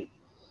plain to me.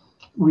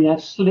 We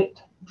have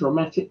slipped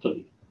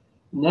dramatically.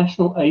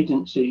 National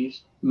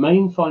agencies'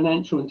 main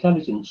financial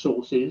intelligence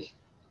sources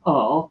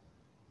are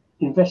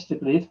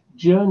investigative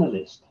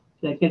journalists.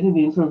 They're getting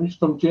the information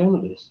from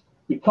journalists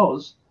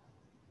because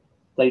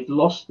they've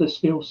lost the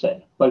skill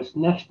set, both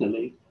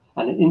nationally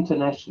and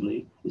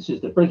internationally. This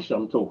is the British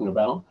I'm talking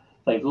about.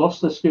 They've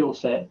lost the skill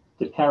set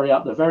to carry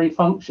out the very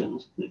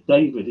functions that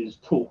David has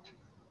talked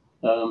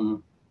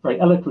very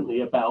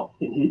eloquently about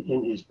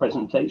in his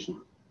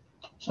presentation.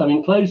 So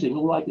in closing,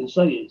 all I can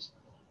say is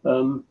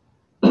the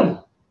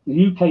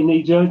UK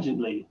needs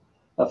urgently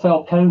a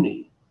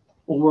Falcone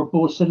or a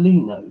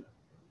Borsellino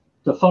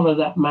to follow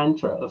that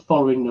mantra of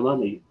following the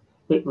money,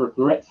 but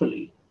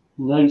regretfully,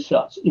 no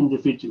such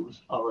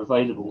individuals are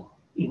available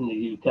in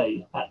the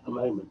UK at the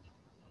moment.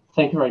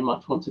 Thank you very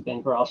much once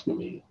again for asking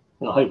me,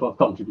 and I hope I've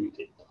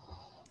contributed.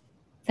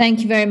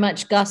 Thank you very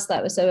much, Gus.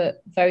 That was a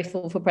very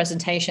thoughtful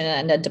presentation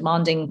and a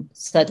demanding,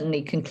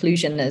 certainly,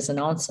 conclusion as an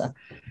answer.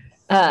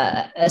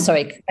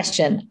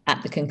 Question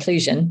at the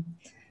conclusion.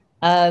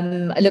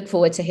 I look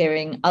forward to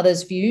hearing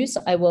others' views.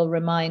 I will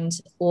remind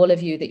all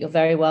of you that you're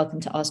very welcome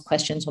to ask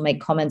questions or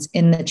make comments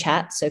in the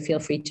chat, so feel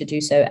free to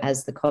do so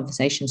as the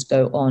conversations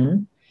go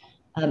on.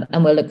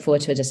 And we'll look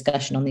forward to a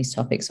discussion on these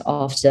topics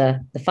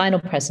after the final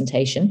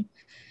presentation.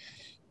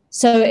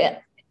 So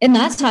in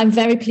that, I'm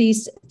very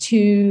pleased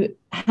to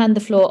hand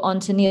the floor on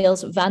to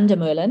Niels van der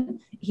Meulen.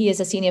 He is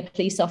a senior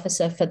police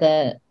officer for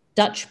the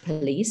Dutch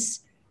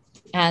police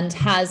and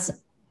has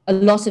a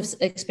lot of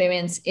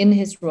experience in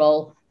his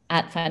role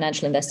at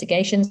financial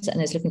investigations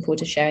and is looking forward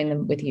to sharing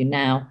them with you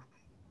now.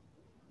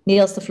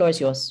 Niels, the floor is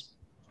yours.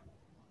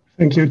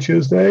 Thank you,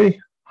 Tuesday.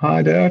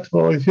 Hi there to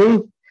all of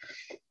you.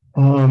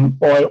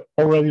 I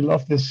already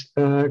love this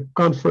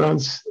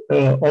conference,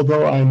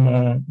 although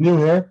I'm new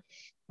here.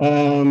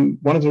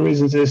 One of the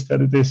reasons is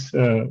that it is,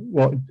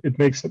 it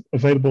makes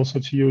available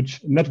such a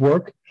huge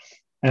network.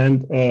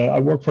 And I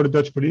work for the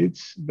Dutch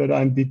police, but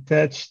I'm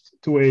detached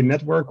to a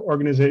network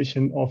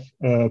organization of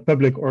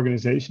public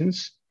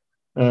organizations,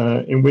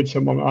 in which,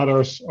 among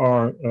others,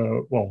 are,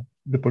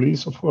 the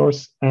police, of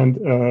course, and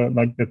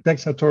like the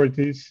tax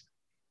authorities,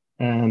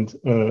 and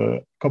a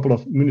couple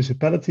of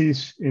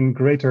municipalities in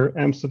Greater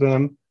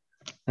Amsterdam,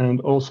 and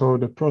also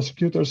the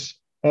prosecutor's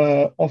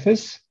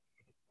office.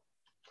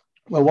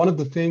 Well, one of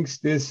the things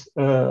this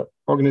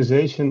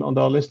organization on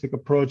the holistic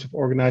approach of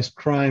organized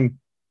crime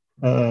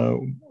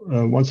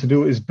wants to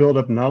do is build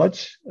up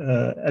knowledge.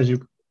 As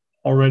you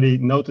already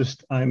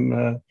noticed,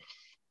 I'm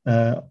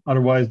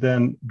otherwise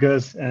than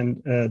Gus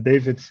and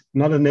David,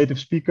 not a native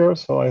speaker,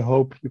 so I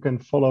hope you can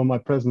follow my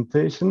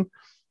presentation.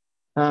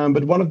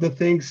 But one of the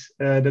things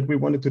that we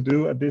wanted to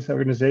do at this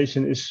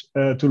organization is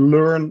to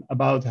learn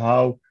about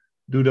how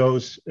do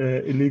those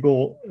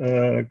illegal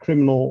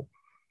criminal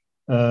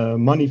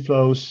money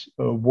flows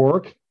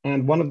work.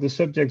 And one of the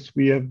subjects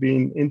we have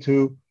been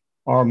into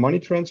are money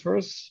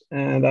transfers.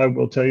 And I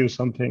will tell you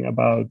something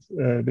about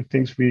the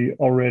things we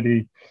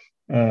already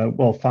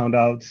found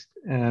out.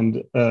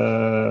 And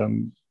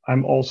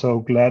I'm also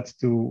glad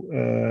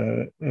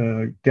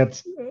to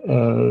get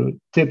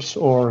tips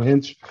or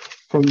hints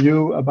from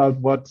you about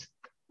what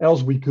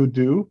else we could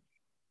do.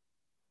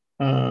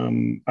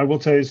 I will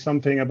tell you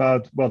something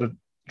about, the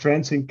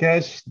trends in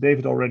cash.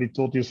 David already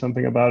told you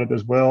something about it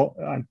as well.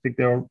 I think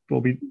they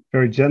will be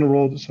very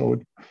general, so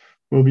it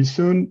will be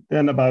soon.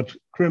 Then about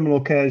criminal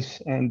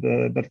cash and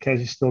that cash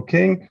is still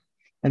king.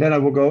 And then I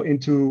will go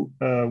into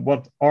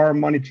what are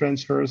money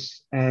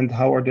transfers and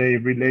how are they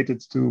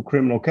related to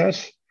criminal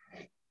cash.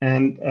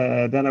 And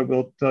then I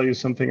will tell you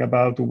something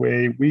about the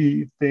way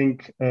we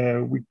think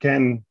we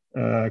can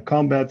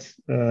combat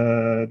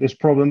this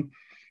problem.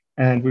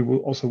 And we will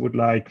also would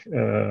like,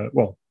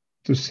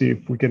 to see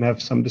if we can have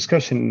some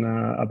discussion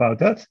about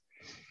that.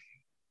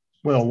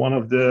 Well, one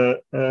of the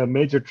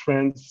major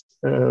trends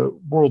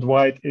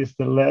worldwide is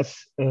the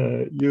less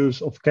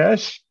use of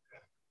cash.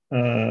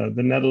 The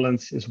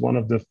Netherlands is one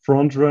of the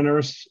front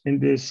runners in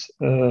this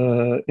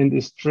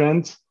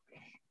trend.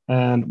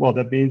 And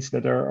that means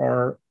that there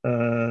are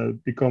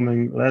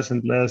becoming less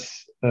and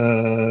less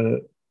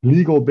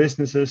legal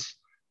businesses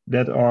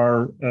that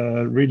are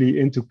really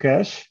into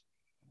cash.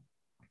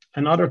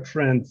 Another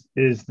trend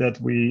is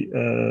that we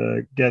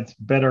get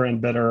better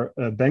and better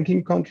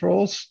banking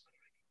controls.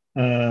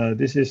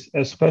 This is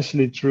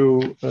especially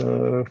true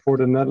for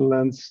the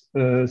Netherlands,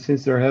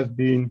 since there have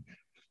been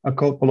a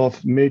couple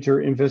of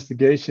major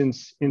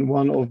investigations in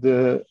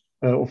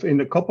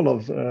a couple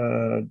of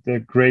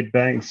the great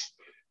banks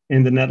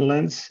in the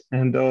Netherlands,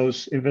 and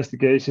those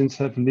investigations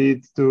have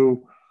led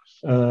to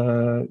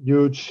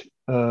huge.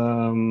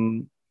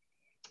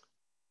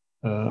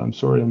 I'm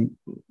sorry, I'm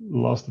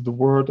lost the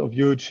word of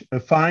huge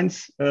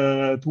fines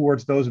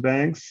towards those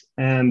banks,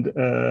 and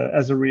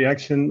as a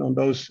reaction on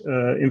those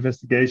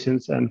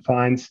investigations and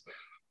fines,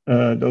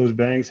 those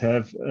banks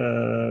have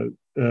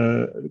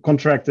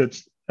contracted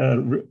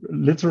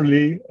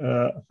literally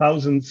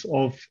thousands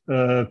of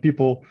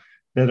people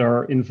that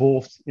are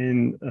involved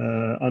in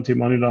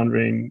anti-money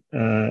laundering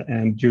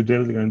and due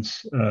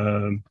diligence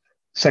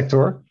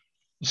sector.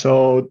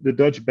 So the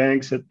Dutch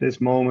banks at this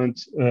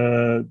moment,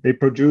 they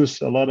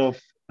produce a lot of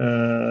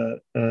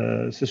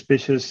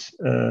suspicious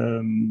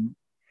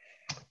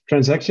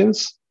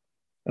transactions,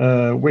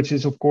 which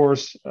is of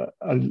course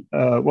a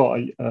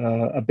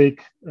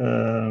big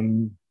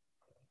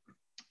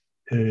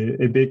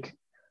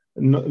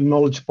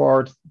knowledge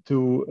part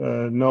to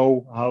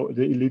know how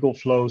the illegal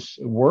flows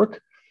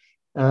work.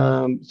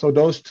 So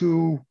those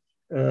two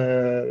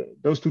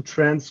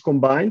trends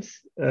combined,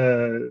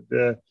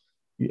 the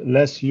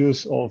less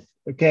use of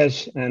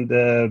cash and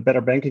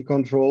better banking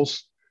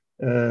controls,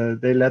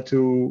 they led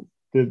to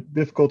the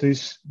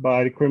difficulties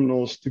by the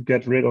criminals to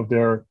get rid of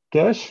their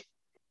cash.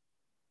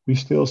 We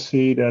still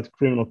see that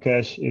criminal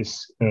cash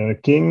is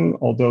king,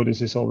 although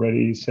this is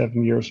already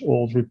 7 years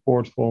old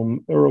report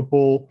from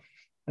Europol.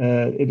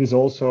 It is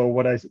also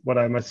what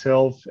I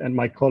myself and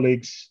my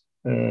colleagues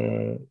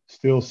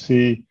still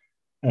see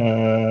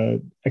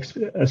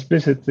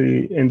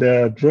explicitly in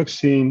the drug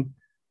scene.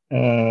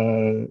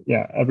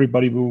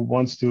 Everybody who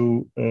wants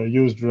to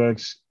use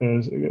drugs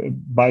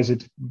buys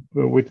it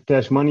with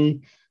cash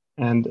money,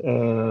 and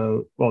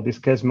this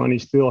cash money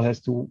still has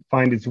to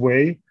find its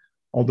way.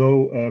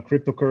 Although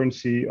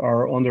cryptocurrency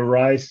are on the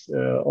rise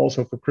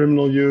also for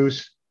criminal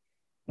use,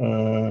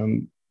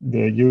 the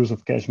use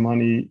of cash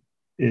money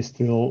is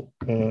still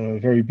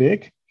very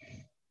big.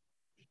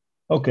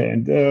 Okay,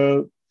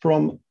 and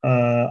from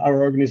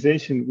our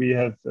organization, we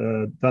have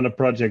done a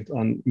project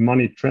on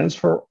money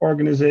transfer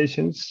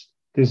organizations.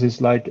 This is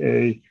like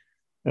when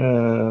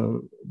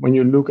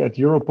you look at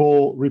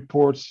Europol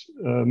reports,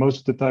 most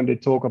of the time they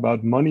talk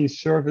about money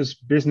service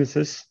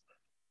businesses.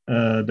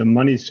 The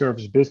money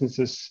service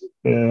businesses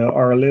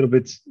are a little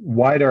bit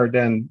wider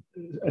than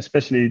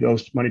especially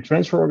those money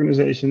transfer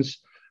organizations.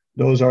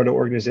 Those are the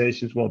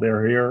organizations,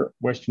 they're here,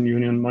 Western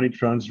Union, Money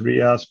Trans,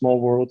 RIA,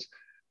 Small World,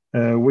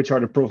 which are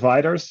the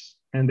providers,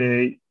 and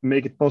they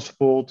make it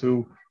possible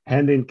to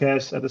hand in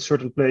cash at a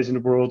certain place in the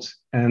world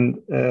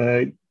and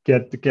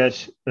get the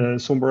cash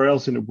somewhere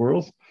else in the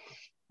world.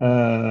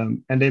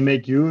 And they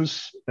make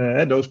use,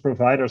 those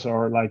providers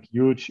are like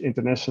huge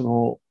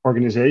international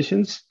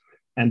organizations,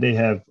 and they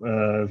have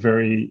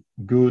very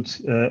good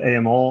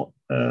AML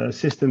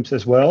systems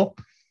as well.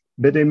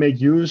 But they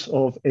make use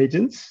of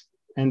agents,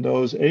 and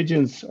those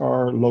agents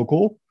are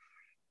local.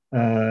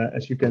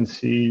 As you can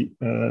see,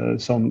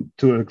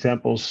 two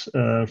examples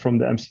from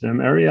the Amsterdam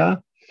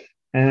area.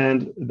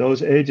 And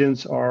those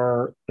agents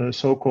are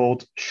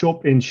so-called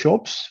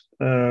shop-in-shops,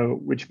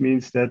 which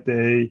means that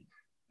they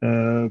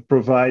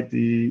provide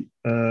the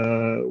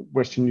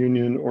Western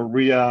Union or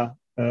RIA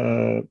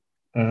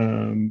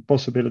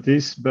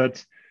possibilities,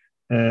 but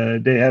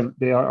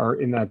they are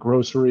in a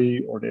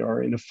grocery or they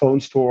are in a phone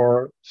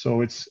store.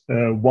 So it's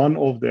one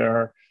of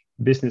their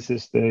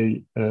businesses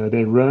they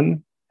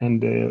run,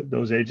 and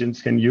those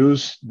agents can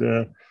use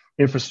the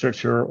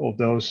infrastructure of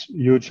those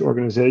huge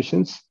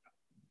organizations.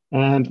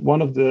 And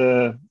one of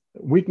the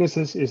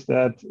weaknesses is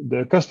that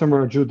the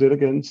customer due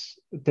diligence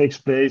takes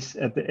place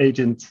at the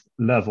agent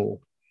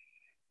level.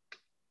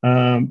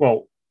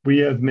 We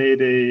have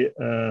made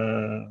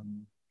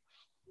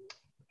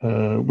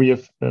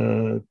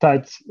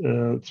typed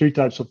three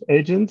types of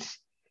agents.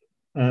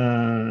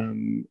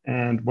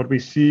 And what we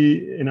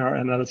see in our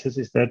analysis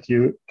is that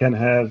you can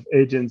have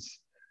agents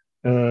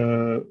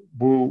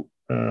who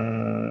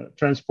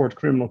transport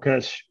criminal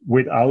cash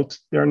without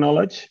their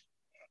knowledge.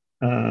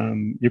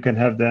 You can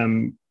have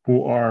them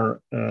who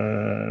are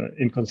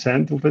in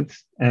consent of it,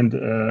 and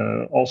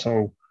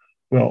also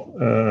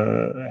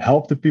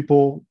help the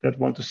people that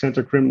want to send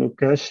their criminal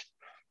cash.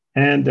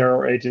 And there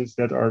are agents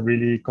that are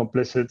really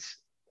complicit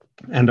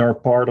and are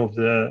part of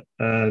the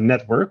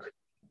network.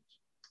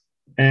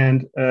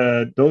 And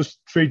those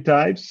three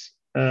types,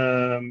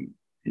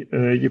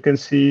 you can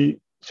see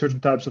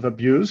certain types of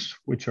abuse,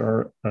 which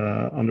are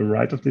on the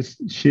right of this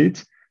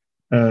sheet,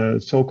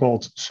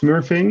 so-called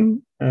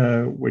smurfing,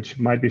 which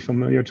might be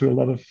familiar to a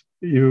lot of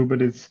you,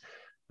 but it's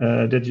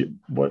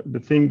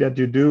the thing that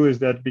you do is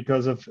that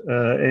because of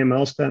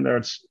AML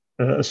standards,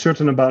 a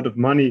certain amount of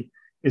money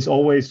is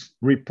always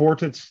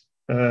reported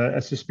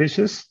as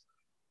suspicious,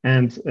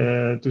 and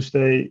to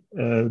stay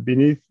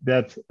beneath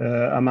that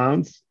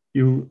amount,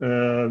 you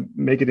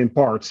make it in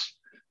parts.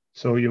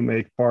 So you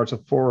make parts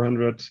of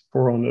 400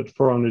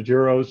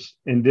 euros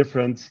in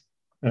different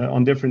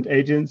on different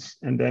agents,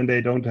 and then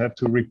they don't have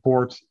to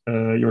report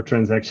your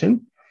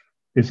transaction.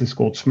 This is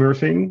called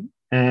smurfing,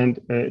 and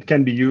it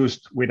can be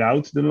used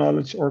without the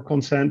knowledge or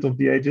consent of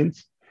the agent.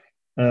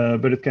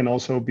 but it can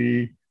also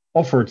be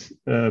offered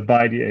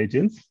by the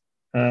agent.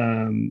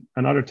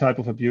 Another type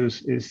of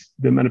abuse is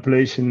the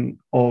manipulation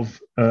of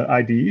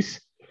IDs.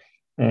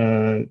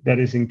 That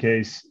is in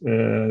case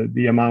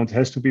the amount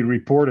has to be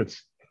reported,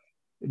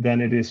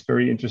 then it is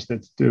very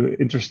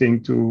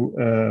interesting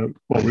to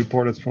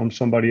report it from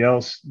somebody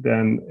else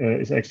than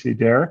is actually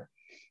there.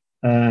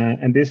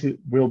 And this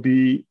will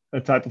be a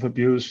type of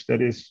abuse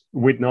that is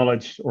with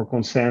knowledge or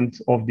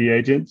consent of the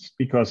agent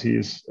because he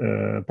is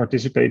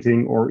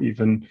participating or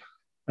even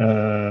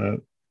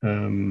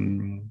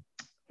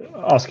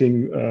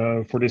asking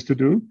for this to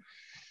do.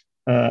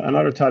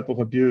 Another type of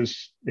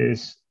abuse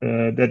is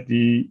that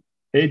the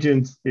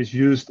agent is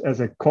used as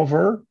a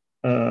cover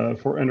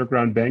for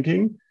underground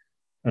banking.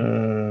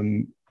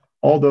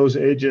 All those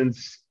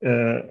agents,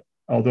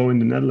 although in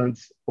the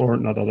Netherlands, or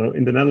not although,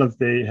 in the Netherlands,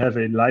 they have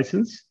a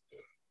license.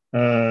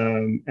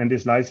 And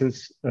this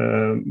license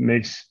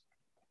makes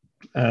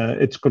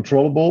it's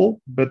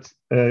controllable, but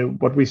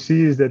what we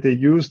see is that they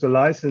use the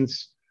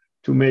license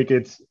to make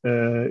it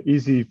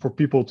easy for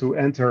people to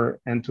enter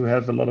and to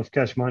have a lot of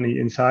cash money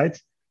inside.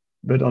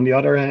 But on the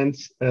other hand,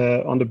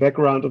 on the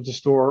background of the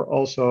store,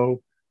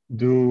 also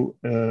do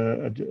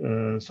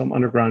some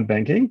underground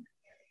banking.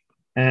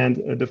 And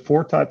the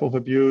fourth type of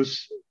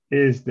abuse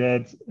is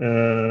that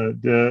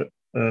the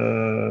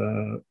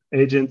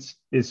agent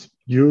is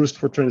used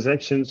for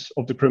transactions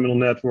of the criminal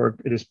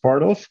network it is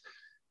part of.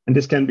 And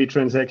this can be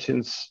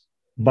transactions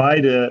by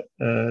the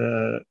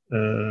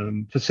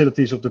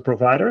facilities of the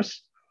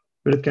providers,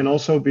 but it can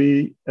also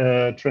be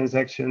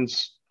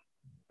transactions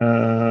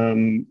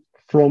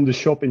from the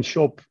shop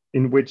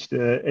in which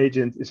the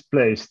agent is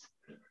placed.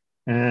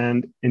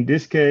 And in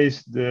this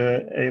case,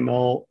 the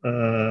AML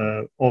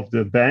of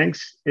the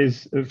banks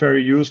is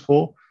very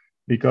useful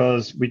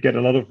because we get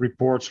a lot of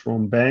reports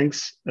from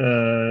banks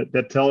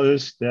that tell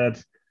us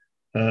that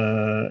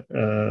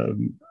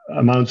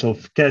amounts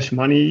of cash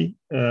money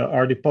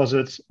are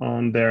deposited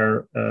on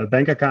their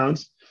bank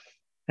accounts.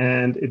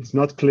 And it's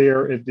not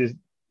clear if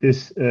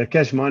this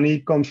cash money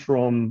comes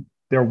from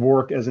their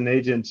work as an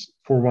agent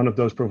for one of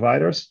those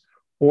providers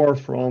or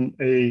from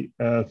a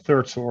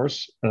third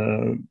source,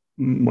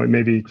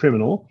 maybe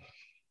criminal.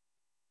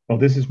 Well,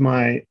 this is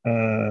my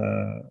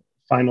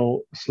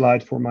final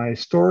slide for my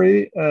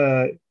story.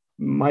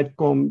 Might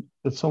come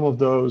that some of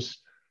those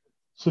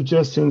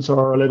suggestions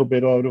are a little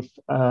bit out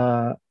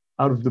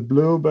of the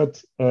blue,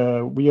 but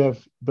we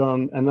have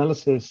done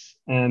analysis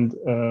and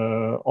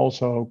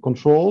also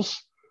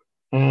controls.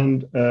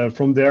 And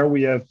from there,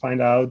 we have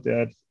found out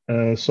that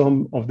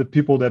some of the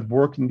people that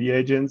work in the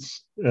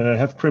agents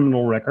have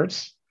criminal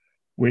records,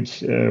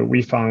 which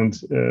we found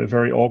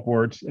very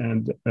awkward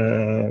and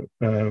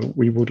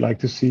we would like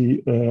to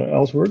see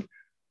elsewhere.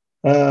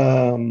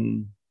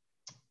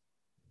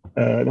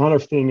 Another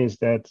thing is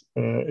that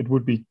it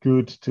would be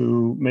good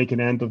to make an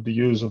end of the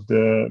use of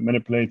the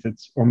manipulated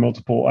or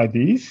multiple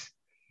IDs.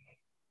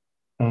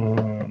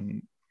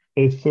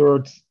 A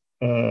third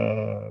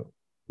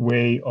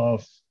way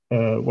of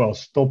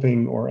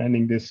stopping or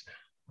ending this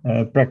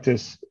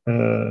practice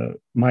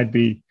might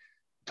be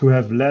to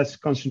have less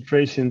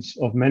concentrations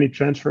of many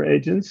transfer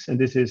agents, and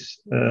this is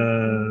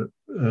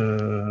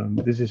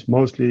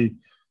mostly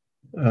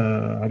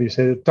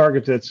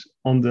targeted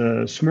on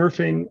the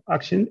smurfing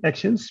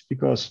actions,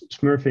 because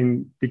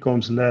smurfing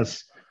becomes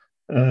less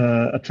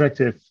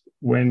attractive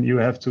when you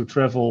have to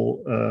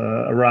travel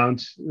around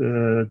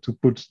to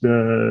put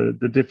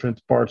the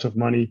different parts of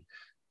money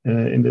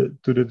to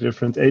the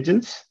different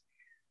agents.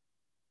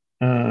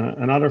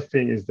 Another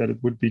thing is that it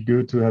would be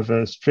good to have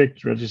a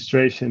strict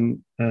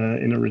registration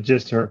in a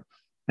register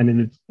and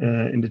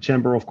in the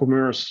Chamber of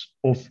Commerce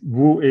of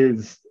who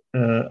is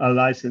a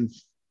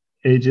licensed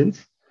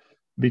agent,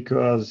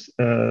 because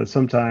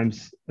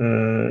sometimes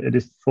it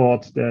is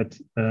thought that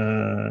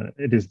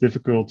it is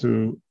difficult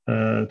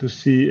to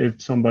see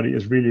if somebody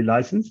is really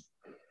licensed.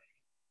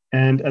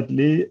 And at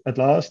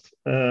last,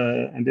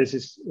 and this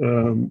is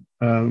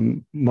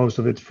most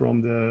of it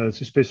from the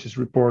suspicious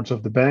reports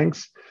of the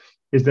banks,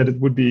 is that it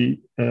would be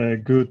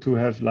good to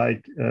have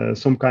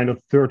some kind of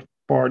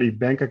third-party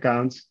bank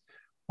accounts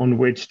on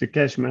which the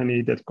cash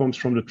money that comes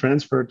from the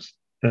transfers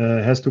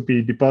has to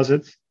be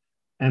deposited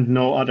and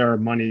no other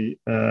money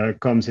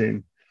comes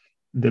in.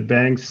 The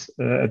banks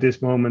at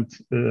this moment,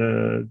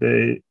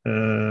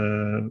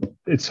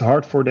 it's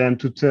hard for them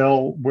to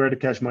tell where the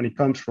cash money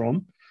comes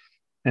from.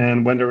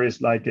 And when there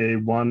is a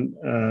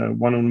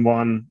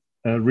one-on-one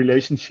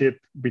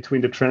relationship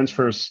between the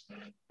transfers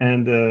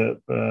and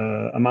the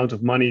amount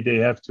of money they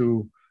have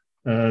to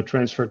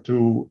transfer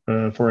to,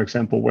 for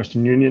example,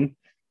 Western Union,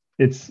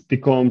 it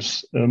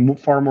becomes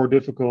far more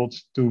difficult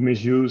to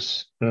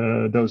misuse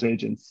those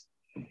agents.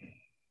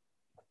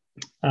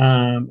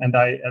 And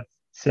I have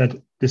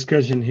said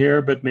discussion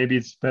here, but maybe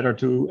it's better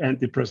to end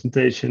the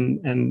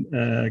presentation and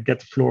get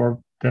the floor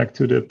back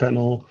to the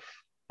panel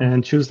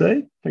on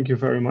Tuesday. Thank you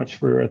very much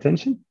for your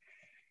attention.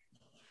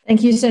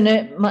 Thank you so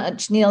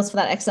much, Niels, for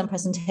that excellent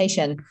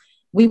presentation.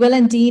 We will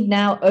indeed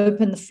now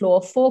open the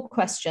floor for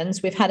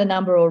questions. We've had a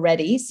number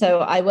already, so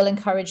I will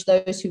encourage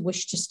those who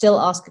wish to still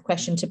ask a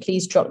question to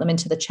please drop them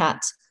into the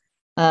chat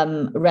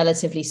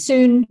relatively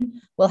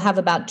soon. We'll have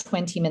about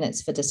 20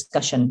 minutes for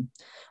discussion.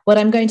 What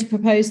I'm going to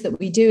propose that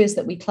we do is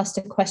that we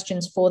cluster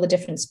questions for the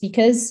different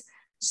speakers.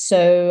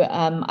 So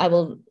I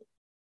will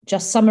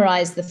just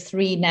summarize the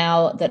three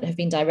now that have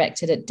been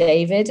directed at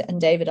David.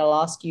 And David, I'll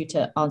ask you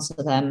to answer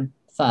them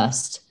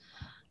first.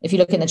 If you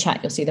look in the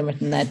chat, you'll see them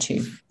written there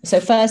too. So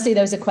firstly,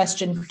 there was a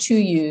question to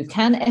you.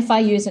 Can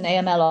FIUs and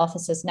AML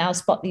officers now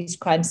spot these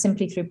crimes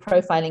simply through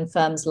profiling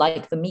firms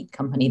like the meat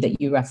company that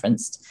you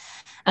referenced?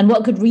 And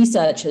what could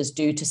researchers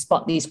do to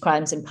spot these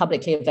crimes in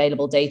publicly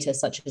available data,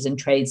 such as in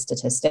trade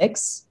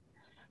statistics?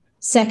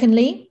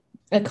 Secondly,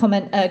 a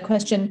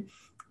question,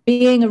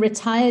 being a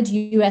retired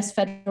US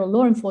federal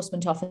law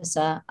enforcement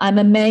officer, I'm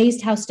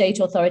amazed how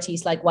state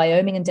authorities like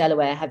Wyoming and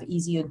Delaware have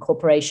easy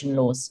incorporation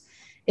laws.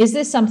 Is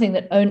this something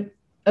that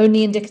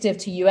only indicative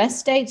to US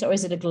states, or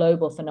is it a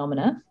global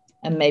phenomena?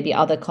 And maybe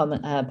other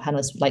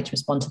panelists would like to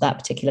respond to that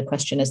particular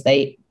question as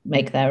they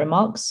make their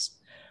remarks.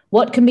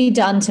 What can be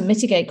done to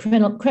mitigate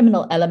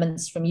criminal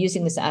elements from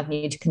using this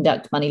avenue to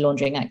conduct money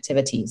laundering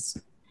activities?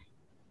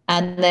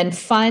 And then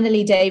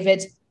finally,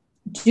 David,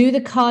 do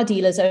the car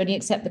dealers only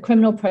accept the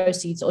criminal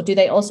proceeds, or do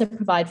they also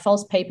provide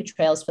false paper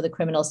trails for the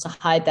criminals to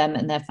hide them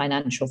and their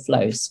financial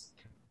flows?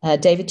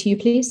 David, to you,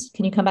 please.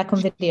 Can you come back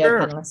on video,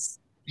 panelists?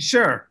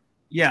 Sure,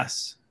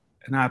 yes.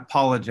 And I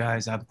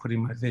apologize, I'm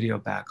putting my video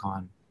back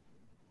on.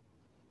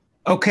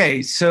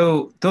 Okay,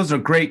 so those are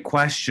great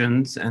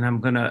questions, and I'm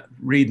gonna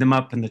read them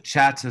up in the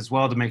chats as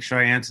well to make sure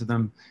I answer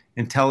them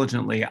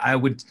intelligently.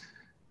 I'm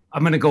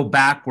gonna go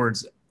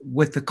backwards.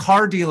 With the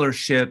car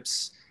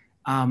dealerships,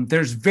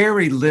 there's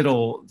very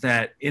little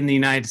that in the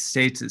United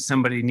States that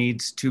somebody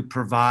needs to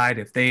provide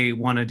if they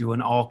wanna do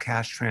an all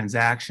cash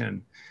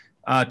transaction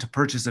to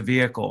purchase a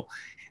vehicle.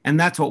 And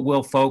that's what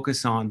we'll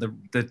focus on. The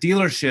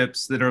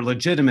dealerships that are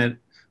legitimate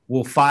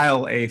will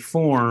file a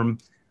form,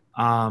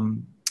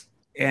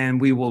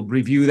 and we will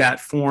review that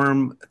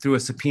form through a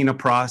subpoena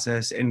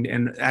process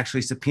and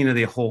actually subpoena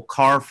the whole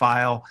car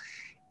file.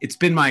 It's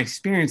been my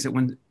experience that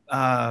when,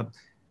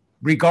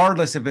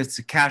 regardless if it's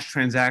a cash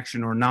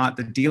transaction or not,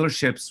 the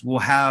dealerships will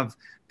have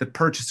the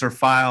purchaser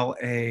file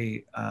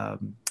a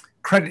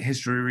credit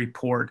history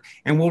report,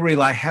 and we'll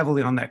rely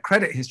heavily on that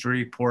credit history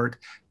report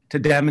to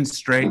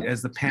demonstrate,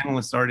 as the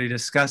panelists already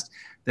discussed,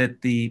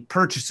 that the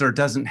purchaser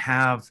doesn't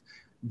have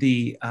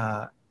the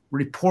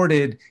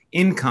reported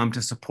income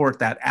to support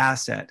that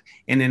asset.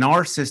 And in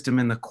our system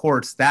in the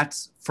courts,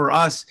 that's, for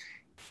us,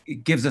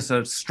 it gives us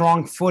a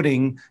strong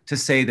footing to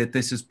say that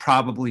this is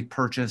probably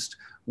purchased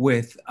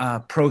with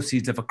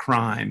proceeds of a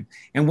crime.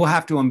 And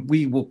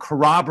we will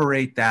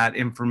corroborate that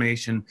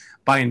information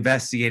by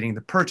investigating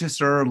the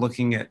purchaser,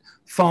 looking at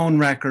phone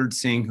records,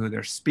 seeing who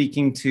they're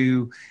speaking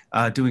to,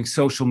 doing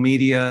social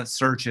media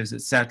searches,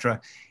 etc.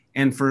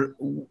 And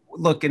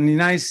look, in the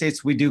United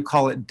States, we do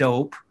call it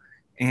dope.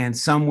 And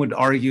some would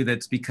argue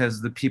that's because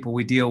the people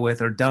we deal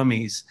with are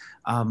dummies.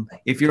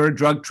 If you're a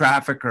drug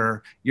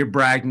trafficker, you're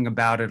bragging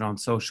about it on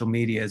social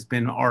media, has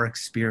been our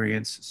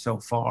experience so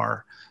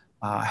far.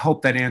 I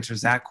hope that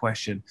answers that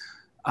question.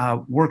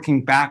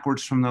 Working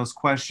backwards from those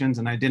questions,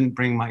 and I didn't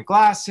bring my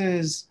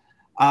glasses.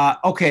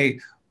 Okay,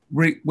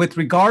 with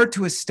regard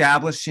to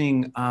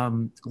establishing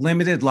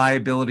limited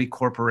liability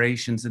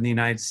corporations in the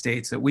United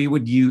States that we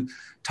would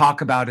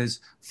talk about as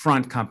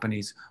front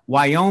companies,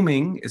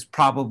 Wyoming is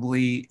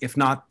probably, if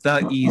not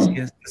the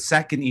easiest, the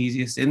second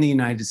easiest in the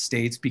United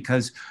States,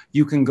 because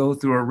you can go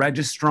through a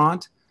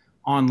registrant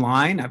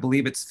online. I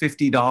believe it's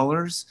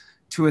 $50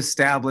 to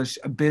establish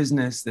a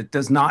business that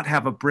does not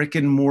have a brick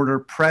and mortar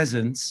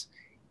presence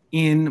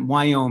in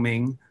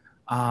Wyoming.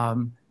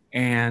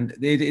 And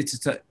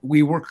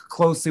we work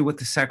closely with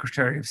the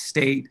Secretary of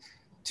State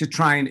to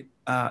try and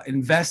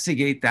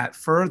investigate that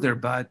further,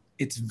 but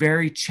it's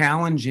very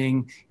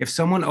challenging. If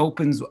someone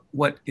opens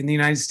what in the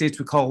United States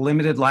we call a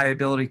limited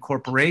liability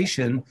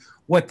corporation,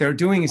 what they're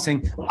doing is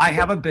saying, I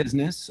have a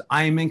business,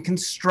 I am in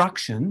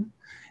construction,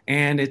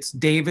 and it's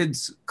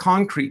David's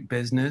concrete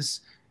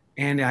business,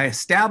 and I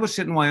established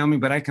it in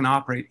Wyoming, but I can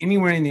operate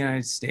anywhere in the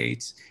United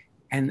States.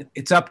 And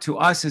it's up to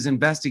us as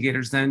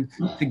investigators then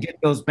to get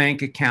those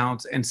bank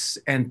accounts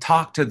and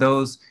talk to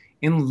those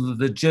in the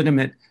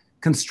legitimate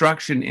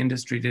construction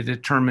industry to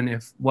determine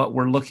if what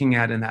we're looking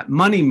at in that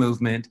money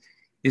movement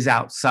is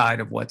outside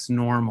of what's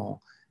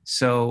normal.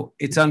 So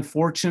it's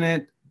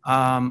unfortunate,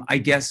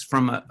 I guess,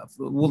 we're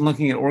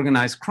looking at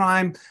organized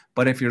crime,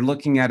 but if you're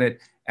looking at it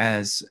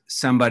as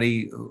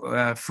somebody,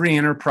 free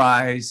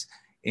enterprise,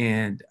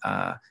 and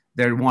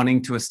they're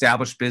wanting to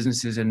establish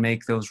businesses and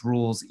make those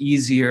rules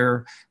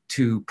easier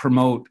to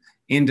promote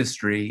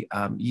industry.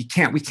 We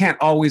can't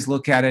always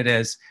look at it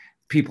as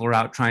people are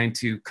out trying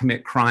to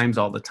commit crimes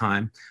all the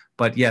time.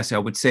 But yes, I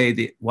would say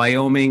that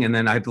Wyoming, and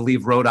then I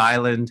believe Rhode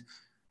Island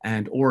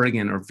and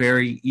Oregon are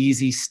very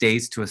easy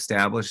states to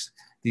establish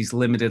these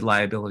limited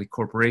liability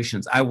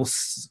corporations. I will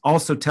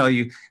also tell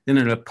you that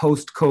in a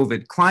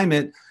post-COVID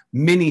climate,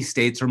 many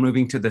states are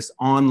moving to this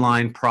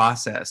online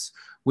process,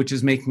 which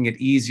is making it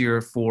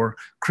easier for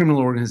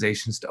criminal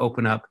organizations to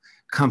open up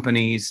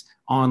companies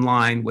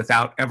online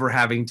without ever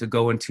having to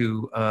go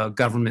into a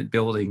government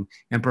building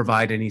and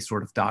provide any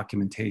sort of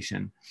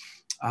documentation.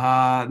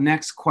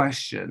 Next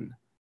question.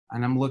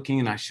 And I'm looking,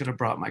 and I should have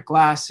brought my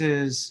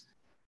glasses.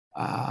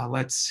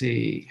 Let's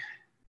see.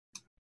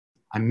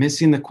 I'm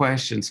missing the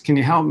questions. Can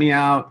you help me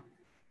out?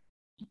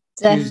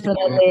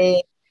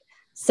 Definitely.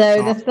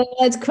 So the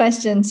third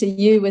question to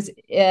you was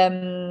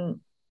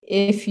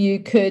if you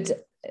could,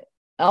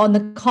 on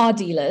the car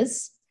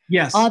dealers,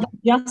 yes, are they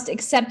just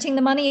accepting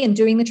the money and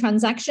doing the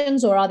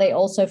transactions, or are they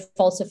also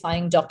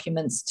falsifying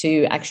documents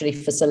to actually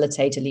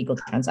facilitate illegal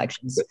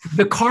transactions?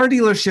 The car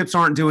dealerships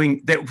aren't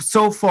doing that.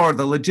 So far,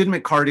 the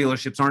legitimate car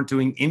dealerships aren't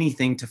doing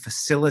anything to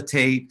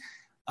facilitate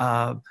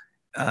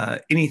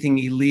anything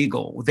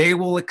illegal. They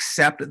will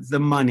accept the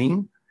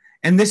money.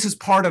 And this is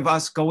part of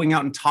us going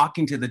out and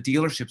talking to the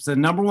dealerships. The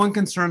number one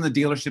concern the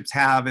dealerships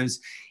have is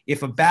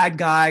if a bad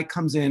guy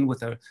comes in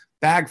with a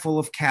bag full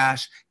of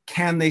cash,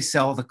 can they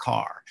sell the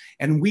car?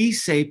 And we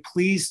say,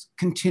 please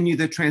continue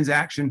the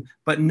transaction,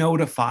 but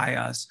notify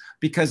us,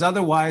 because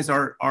otherwise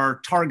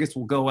our targets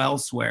will go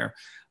elsewhere.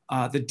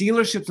 The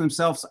dealerships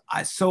themselves,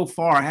 so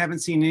far, I haven't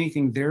seen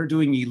anything they're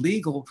doing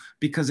illegal,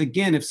 because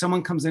again, if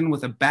someone comes in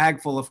with a bag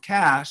full of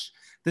cash,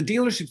 the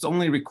dealership's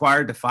only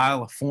required to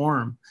file a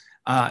form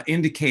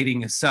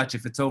indicating as such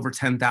if it's over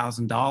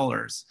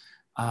 $10,000.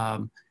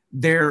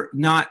 They're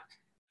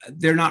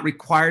not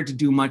required to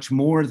do much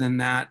more than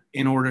that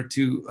in order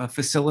to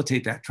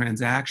facilitate that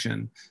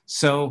transaction.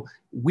 So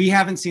we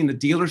haven't seen the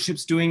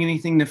dealerships doing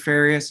anything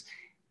nefarious.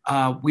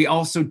 We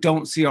also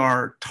don't see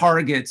our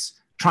targets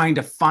trying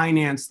to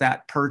finance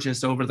that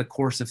purchase over the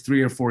course of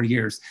 3 or 4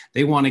 years.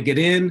 They want to get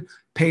in,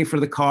 pay for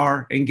the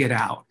car, and get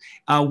out.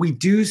 We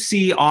do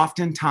see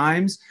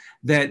oftentimes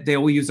that they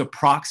will use a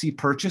proxy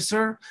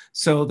purchaser.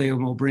 So they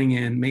will bring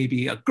in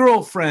maybe a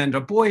girlfriend,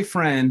 a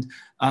boyfriend,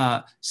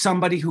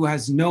 somebody who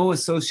has no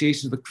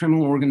association with a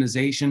criminal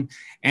organization.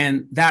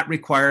 And that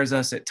requires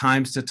us at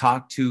times to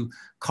talk to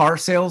car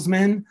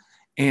salesmen.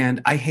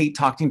 And I hate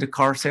talking to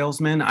car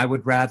salesmen. I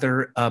would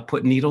rather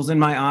put needles in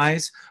my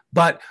eyes.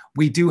 But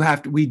we do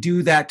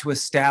that to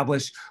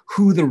establish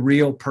who the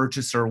real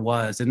purchaser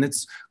was. And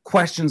it's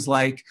questions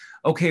like,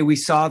 okay, we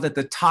saw that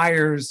the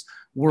tires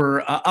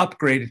were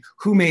upgraded.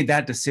 Who made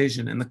that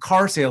decision? And the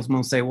car salesman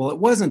will say, well, it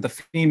wasn't the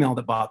female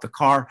that bought the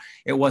car.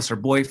 It was her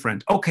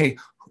boyfriend. Okay,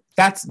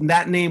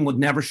 that name would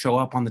never show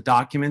up on the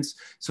documents.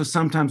 So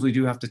sometimes we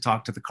do have to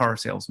talk to the car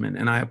salesman.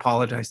 And I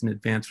apologize in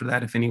advance for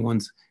that if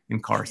anyone's in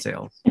car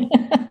sales.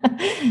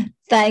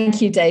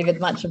 Thank you, David.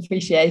 Much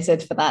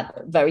appreciated for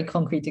that very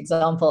concrete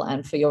example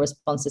and for your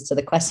responses to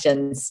the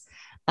questions.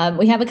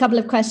 We have a couple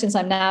of questions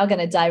I'm now going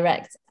to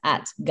direct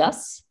at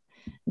Gus.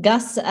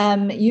 Gus,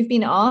 you've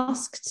been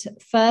asked,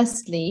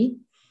 firstly,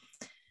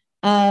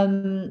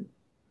 if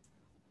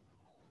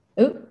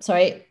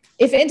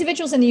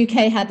individuals in the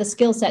UK had the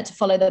skill set to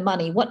follow the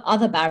money, what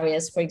other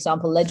barriers, for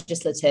example,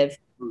 legislative,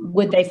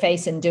 would they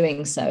face in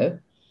doing so?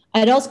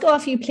 I'd also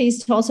ask you,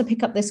 please, to also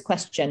pick up this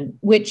question,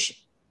 which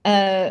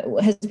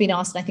has been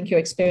asked, and I think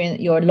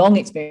your long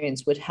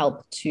experience would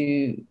help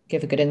to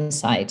give a good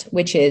insight,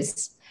 which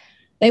is,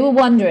 they were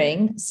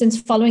wondering, since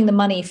following the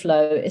money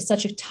flow is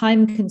such a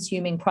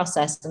time-consuming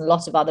process and a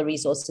lot of other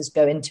resources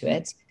go into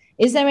it,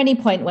 is there any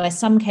point where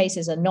some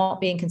cases are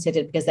not being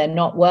considered because they're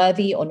not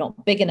worthy or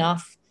not big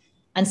enough?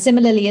 And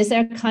similarly, is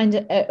there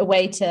a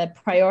way to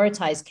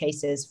prioritize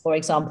cases, for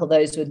example,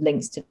 those with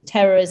links to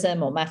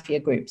terrorism or mafia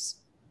groups?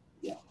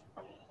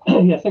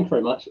 Yeah, thank you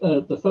very much.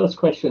 The first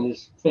question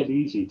is fairly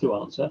easy to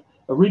answer.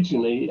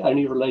 Originally,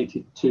 only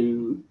related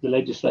to the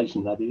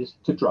legislation, that is,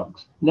 to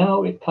drugs.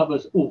 Now it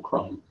covers all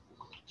crime.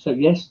 So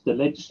yes, the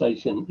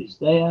legislation is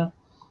there.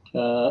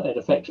 It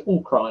affects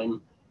all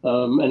crime.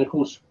 And of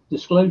course,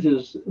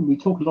 disclosures, we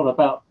talk a lot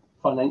about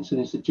financial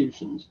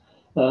institutions,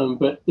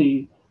 but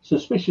the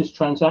suspicious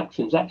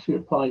transactions actually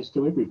applies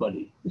to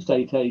everybody.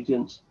 Estate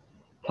agents,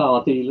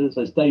 car dealers,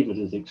 as David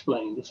has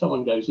explained. If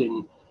someone goes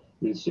in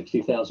with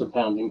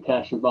 £60,000 in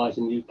cash and buys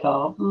a new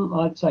car,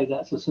 I'd say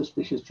that's a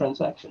suspicious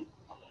transaction.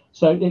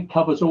 So it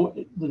covers all,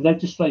 the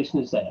legislation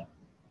is there,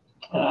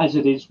 as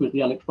it is with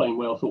the unexplained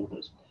wealth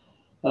orders.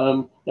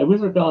 Now,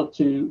 with regard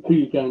to who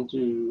you're going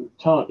to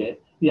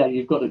target, yeah,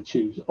 you've got to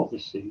choose,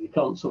 obviously. You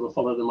can't sort of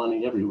follow the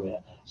money everywhere.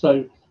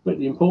 So, but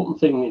the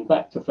important thing,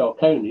 back to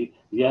Falcone,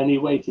 the only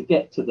way to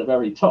get to the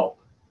very top,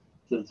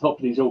 to the top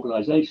of these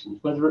organizations,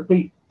 whether it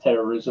be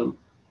terrorism,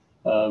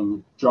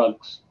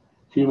 drugs,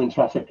 human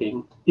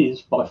trafficking,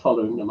 is by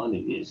following the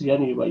money. It's the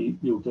only way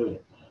you'll do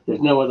it.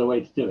 There's no other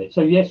way to do it.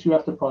 So yes, you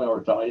have to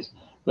prioritize,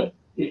 but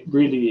it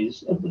really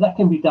is, that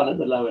can be done at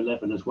the lower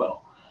level as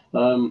well.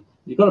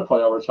 You've got to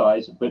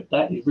prioritize, but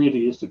that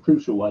really is the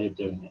crucial way of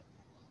doing it.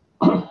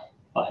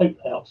 I hope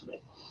that helps a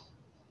bit.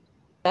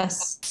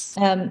 Gus,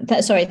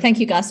 sorry, thank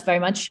you, Gus, very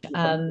much.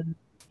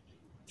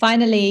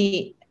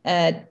 Finally,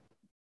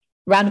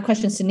 round of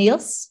questions to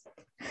Niels.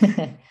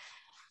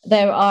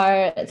 There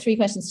are 3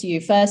 questions to you.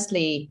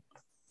 Firstly,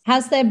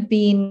 has there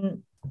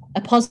been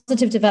a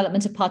positive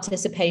development of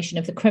participation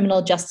of the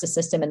criminal justice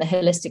system in the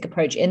holistic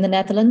approach in the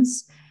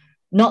Netherlands?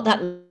 Not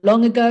that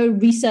long ago,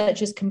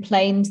 researchers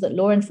complained that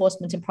law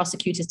enforcement and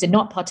prosecutors did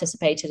not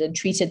participate and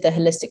treated the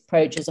holistic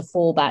approach as a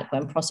fallback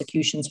when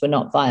prosecutions were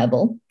not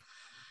viable.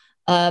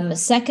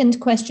 Second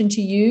question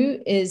to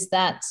you is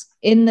that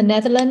in the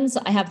Netherlands,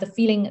 I have the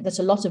feeling that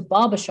a lot of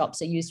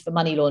barbershops are used for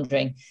money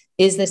laundering.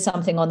 Is this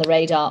something on the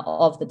radar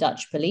of the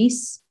Dutch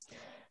police?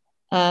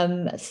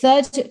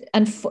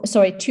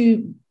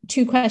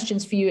 Two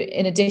questions for you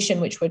in addition,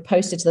 which were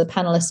posted to the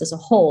panelists as a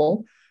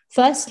whole.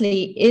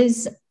 Firstly,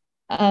 is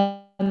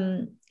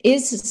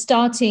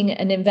starting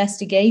an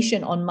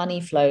investigation on money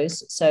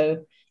flows,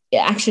 so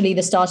actually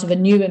the start of a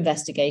new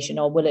investigation,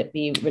 or will it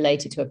be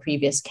related to a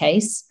previous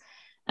case?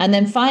 And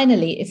then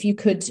finally, if you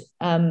could,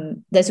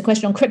 there's a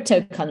question on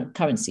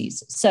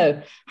cryptocurrencies.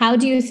 So how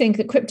do you think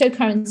that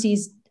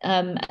cryptocurrencies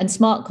and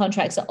smart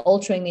contracts are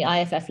altering the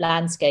IFF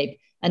landscape?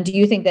 And do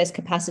you think there's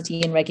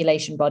capacity in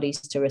regulation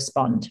bodies to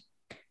respond?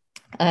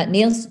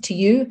 Niels, to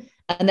you,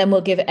 and then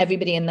we'll give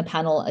everybody in the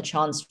panel a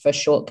chance for a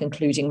short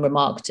concluding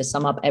remark to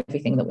sum up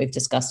everything that we've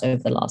discussed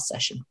over the last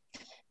session.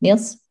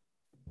 Niels?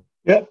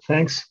 Yeah,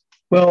 thanks.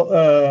 Well,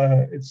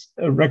 it's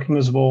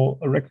recognizable.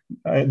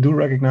 I do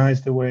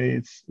recognize the way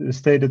it's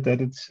stated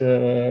that it's,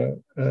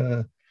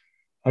 how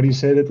do you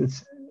say that?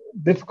 It's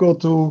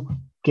difficult to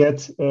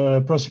get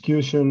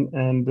prosecution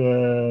and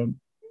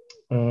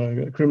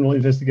criminal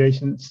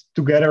investigations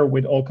together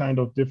with all kind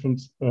of different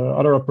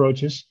other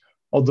approaches.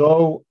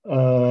 Although,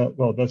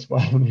 well, that's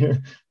why I'm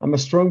here. I'm a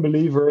strong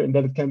believer in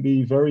that it can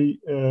be very,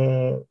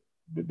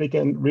 they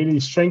can really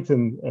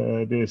strengthen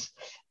this.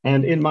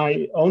 And in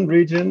my own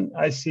region,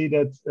 I see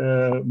that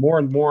more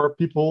and more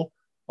people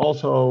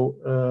also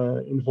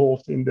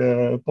involved in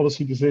the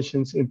policy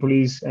decisions in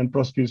police and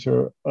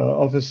prosecutor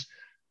office,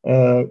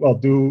 well,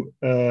 do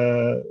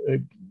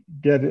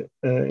get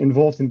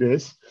involved in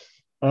this.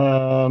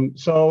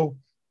 So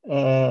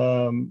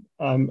I'm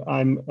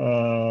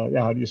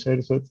yeah, how do you say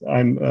this?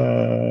 I'm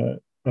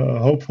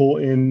hopeful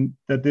in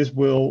that this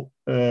will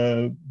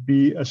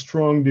be a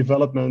strong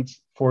development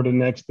for the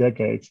next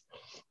decade.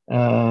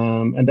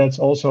 And that's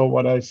also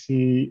what I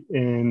see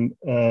in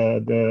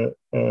the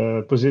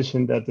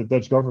position that the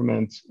Dutch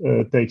government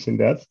takes in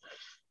that.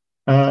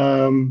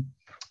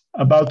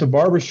 About the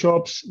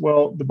barbershops,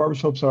 well, the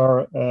barbershops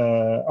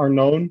are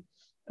known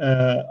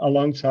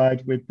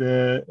alongside with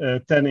the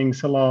tanning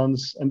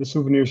salons and the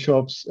souvenir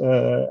shops,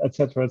 et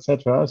cetera,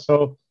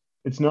 So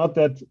it's not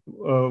that,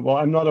 well,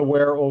 I'm not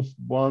aware of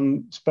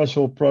one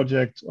special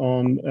project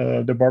on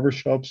the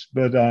barbershops,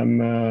 but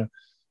I'm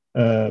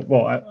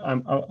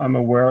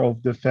aware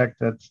of the fact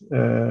that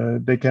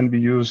they can be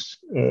used.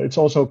 It's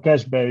also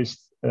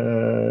cash-based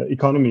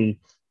economy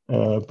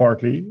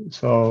partly,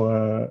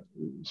 so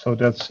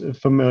that's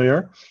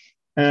familiar.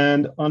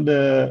 And on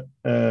the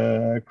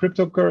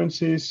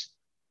cryptocurrencies,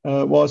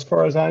 well, as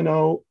far as I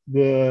know,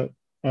 the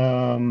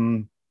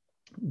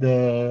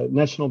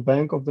National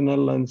Bank of the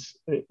Netherlands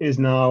is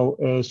now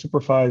a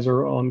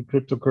supervisor on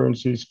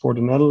cryptocurrencies for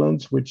the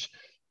Netherlands, which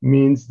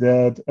means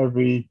that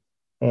every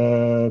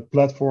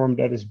platform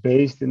that is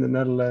based in the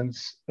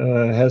Netherlands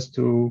has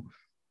to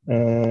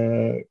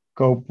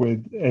cope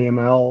with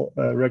AML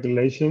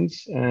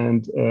regulations,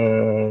 and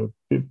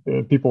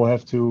people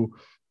have to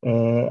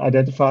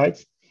identify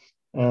it.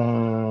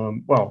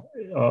 Well,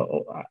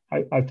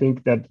 I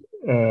think that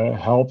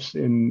helps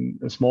in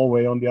a small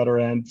way. On the other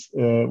hand,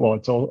 well,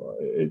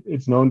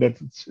 it's known that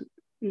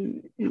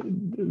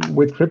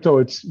with crypto,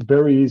 it's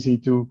very easy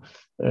to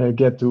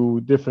get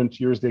to different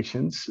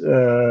jurisdictions,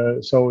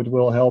 so it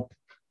will help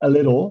a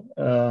little.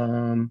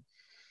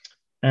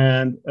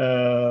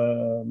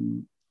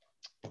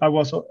 I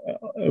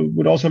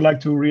would also like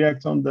to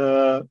react on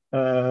the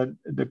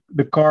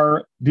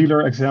car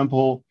dealer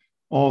example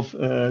of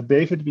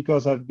David,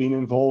 because I've been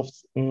involved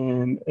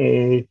in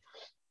a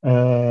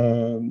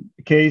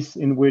case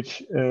in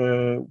which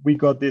we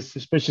got this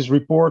suspicious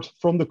report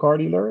from the car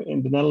dealer.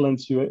 In the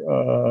Netherlands, you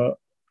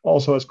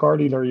also as car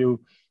dealer, you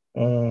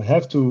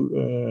have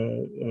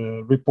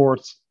to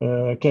report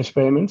cash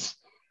payments.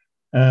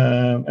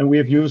 And we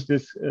have used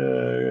this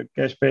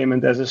cash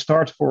payment as a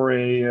start for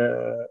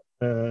an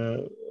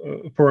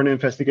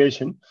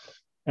investigation,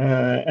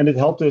 and it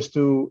helped us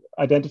to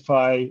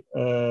identify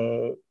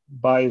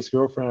by his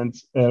girlfriend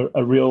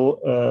a real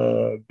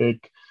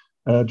big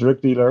drug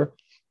dealer,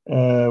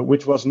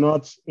 which was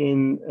not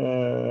in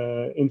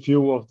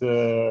view of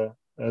the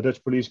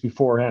Dutch police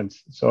beforehand.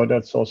 So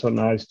that's also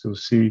nice to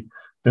see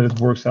that it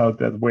works out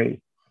that way.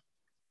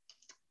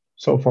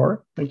 So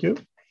far, thank you.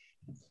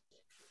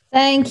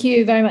 Thank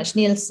you very much,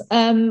 Niels.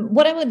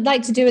 What I would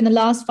like to do in the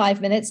last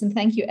 5 minutes, and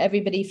thank you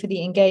everybody for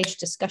the engaged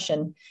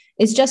discussion,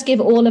 is just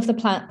give all of the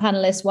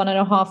panelists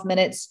 1.5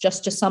 minutes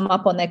just to sum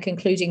up on their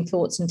concluding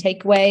thoughts and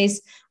takeaways,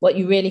 what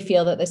you really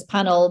feel that this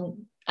panel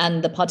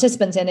and the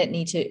participants in it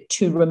need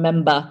to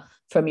remember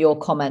from your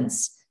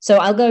comments. So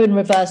I'll go in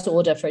reverse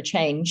order for a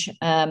change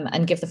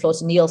and give the floor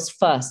to Niels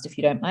first, if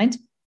you don't mind.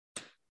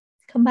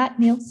 Come back,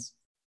 Niels.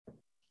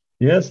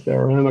 Yes,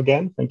 there I am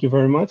again. Thank you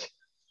very much.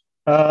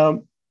 For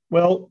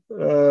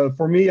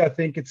me, I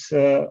think it's,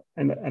 and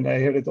I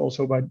heard it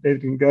also by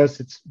David and Gus,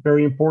 it's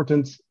very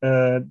important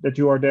that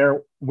you are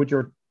there with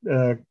your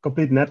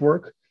complete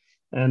network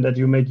and that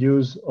you make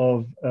use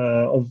of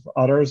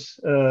others,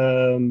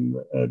 their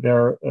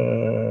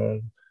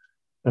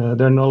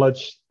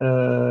knowledge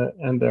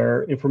and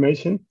their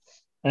information.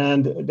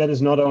 And that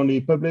is not only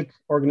public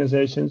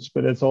organizations,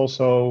 but it's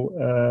also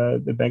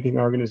the banking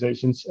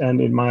organizations. And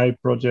in my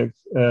project,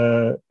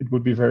 it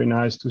would be very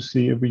nice to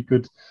see if we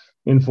could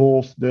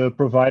involve the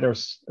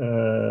providers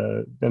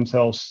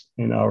themselves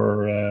in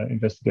our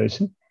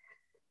investigation.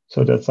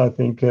 So that's, I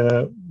think,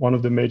 one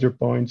of the major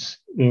points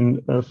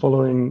in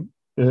following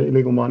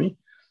illegal money.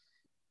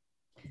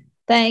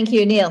 Thank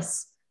you,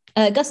 Niels.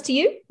 Gus, to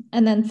you,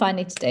 and then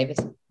finally to David.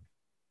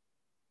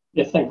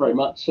 Yes, thank you very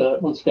much.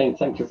 Once again,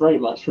 thank you very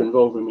much for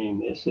involving me in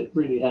this. It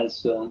really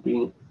has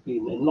been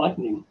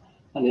enlightening,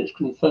 and it's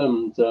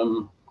confirmed,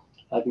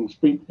 having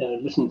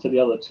listened to the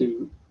other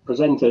two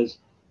presenters,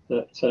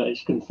 that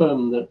it's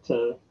confirmed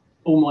that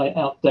all my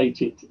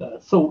outdated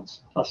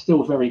thoughts are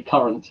still very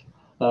current,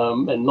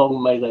 and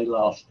long may they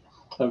last.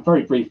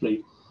 Very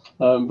briefly,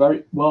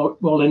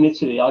 while in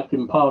Italy, I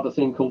compiled a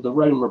thing called the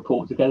Rome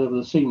Report together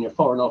with a senior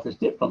Foreign Office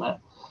diplomat.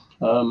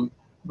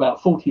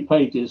 About 40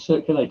 pages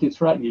circulated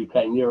throughout UK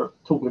and Europe,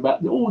 talking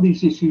about all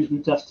these issues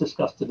we've just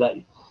discussed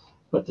today.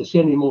 But to see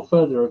any more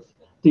further of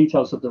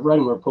details of the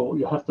Rome Report,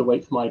 you have to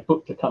wait for my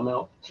book to come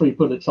out, 3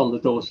 Bullets on the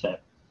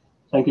Doorstep.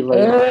 Thank you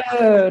very much.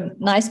 Oh,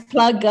 nice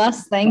plug,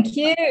 Gus. Thank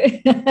you.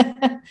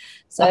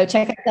 So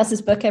check out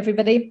Gus's book,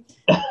 everybody.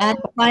 And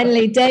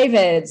finally,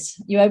 David,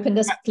 you opened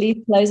us.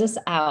 Please close us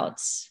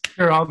out.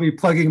 Sure, I'll be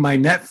plugging my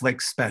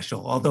Netflix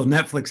special, although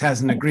Netflix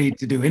hasn't agreed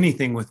to do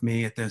anything with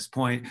me at this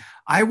point.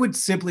 I would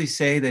simply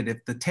say that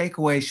if the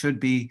takeaway should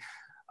be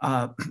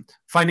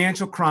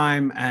financial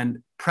crime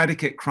and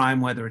predicate crime,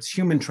 whether it's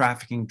human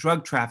trafficking,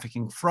 drug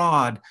trafficking,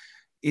 fraud,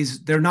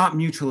 they're not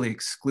mutually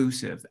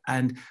exclusive.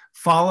 And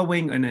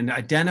following and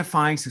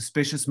identifying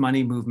suspicious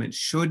money movement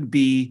should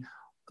be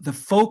the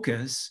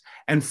focus.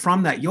 And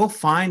from that, you'll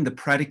find the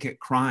predicate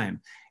crime.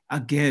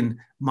 Again,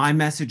 my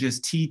message is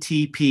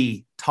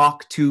TTP,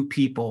 talk to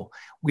people.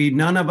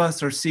 None of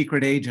us are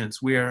secret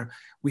agents. We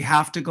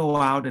have to go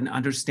out and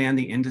understand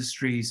the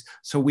industries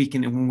so we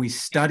can, and when we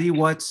study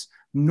what's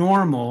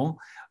normal,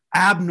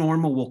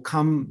 abnormal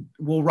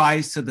will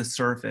rise to the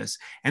surface.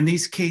 And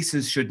these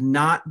cases should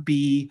not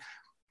be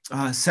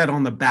set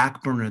on the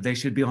back burner. They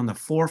should be on the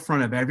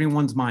forefront of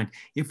everyone's mind.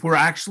 If we're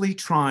actually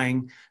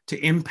trying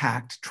to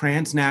impact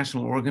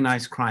transnational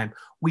organized crime,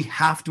 we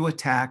have to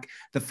attack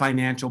the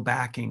financial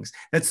backings.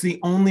 That's the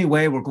only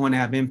way we're going to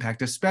have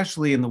impact,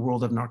 especially in the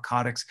world of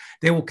narcotics.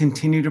 They will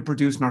continue to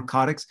produce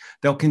narcotics.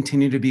 There'll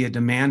continue to be a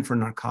demand for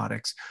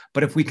narcotics.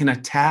 But if we can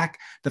attack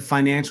the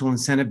financial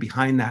incentive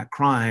behind that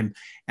crime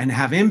and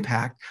have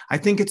impact, I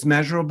think it's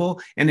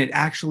measurable and it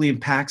actually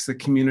impacts the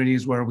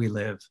communities where we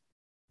live.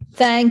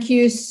 Thank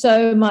you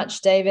so much,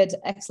 David.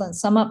 Excellent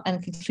sum up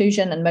and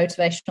conclusion and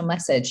motivational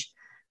message.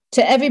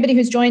 To everybody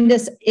who's joined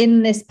us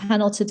in this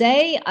panel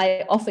today,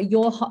 I offer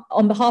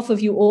on behalf of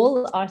you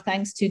all, our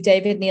thanks to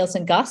David, Niels,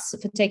 and Gus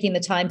for taking the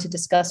time to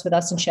discuss with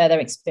us and share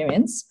their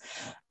experience.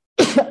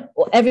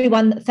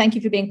 Everyone, thank you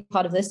for being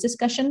part of this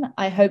discussion.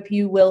 I hope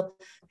you will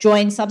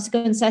join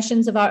subsequent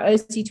sessions of our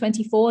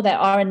OC24. There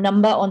are a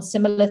number on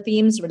similar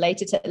themes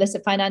related to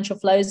illicit financial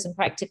flows and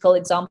practical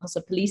examples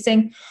of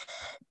policing.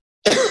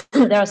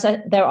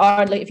 There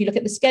are, if you look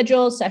at the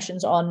schedule,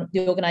 sessions on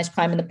the organized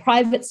crime in the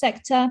private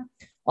sector,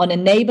 on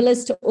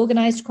enablers to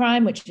organized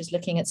crime, which is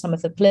looking at some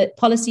of the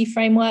policy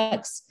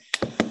frameworks.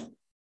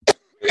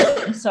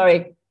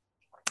 Sorry.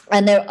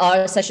 And there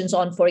are sessions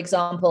on, for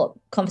example,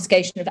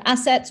 confiscation of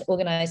assets,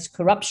 organized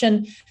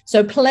corruption.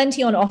 So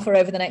plenty on offer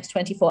over the next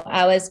 24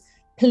 hours.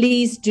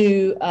 Please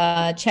do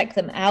check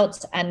them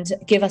out and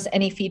give us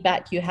any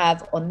feedback you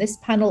have on this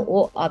panel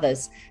or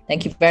others.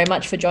 Thank you very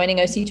much for joining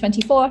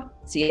OC24.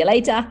 See you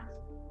later,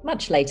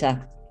 much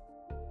later.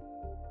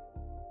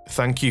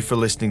 Thank you for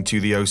listening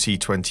to the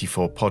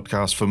OC24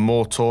 podcast. For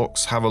more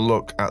talks, have a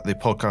look at the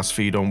podcast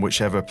feed on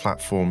whichever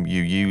platform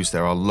you use.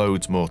 There are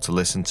loads more to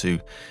listen to.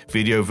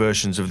 Video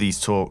versions of these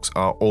talks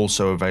are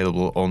also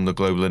available on the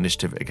Global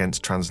Initiative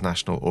Against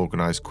Transnational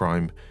Organised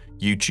Crime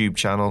YouTube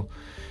channel.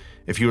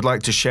 If you would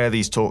like to share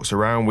these talks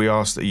around, we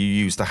ask that you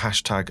use the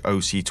hashtag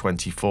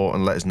OC24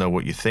 and let us know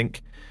what you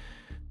think.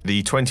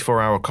 The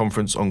 24-hour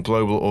conference on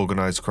global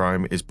organised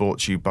crime is brought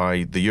to you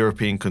by the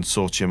European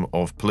Consortium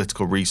of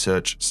Political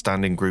Research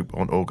Standing Group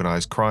on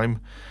Organised Crime,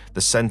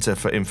 the Centre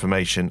for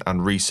Information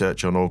and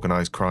Research on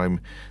Organised Crime,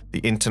 the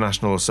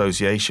International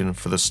Association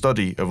for the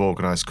Study of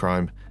Organised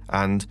Crime,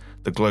 and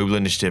the Global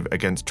Initiative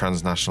Against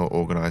Transnational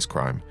Organised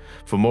Crime.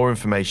 For more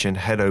information,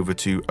 head over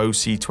to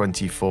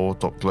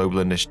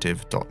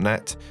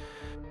oc24.globalinitiative.net.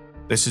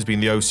 This has been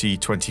the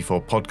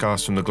OC24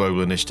 podcast from the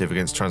Global Initiative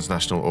Against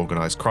Transnational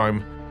Organised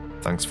Crime.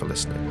 Thanks for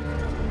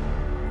listening.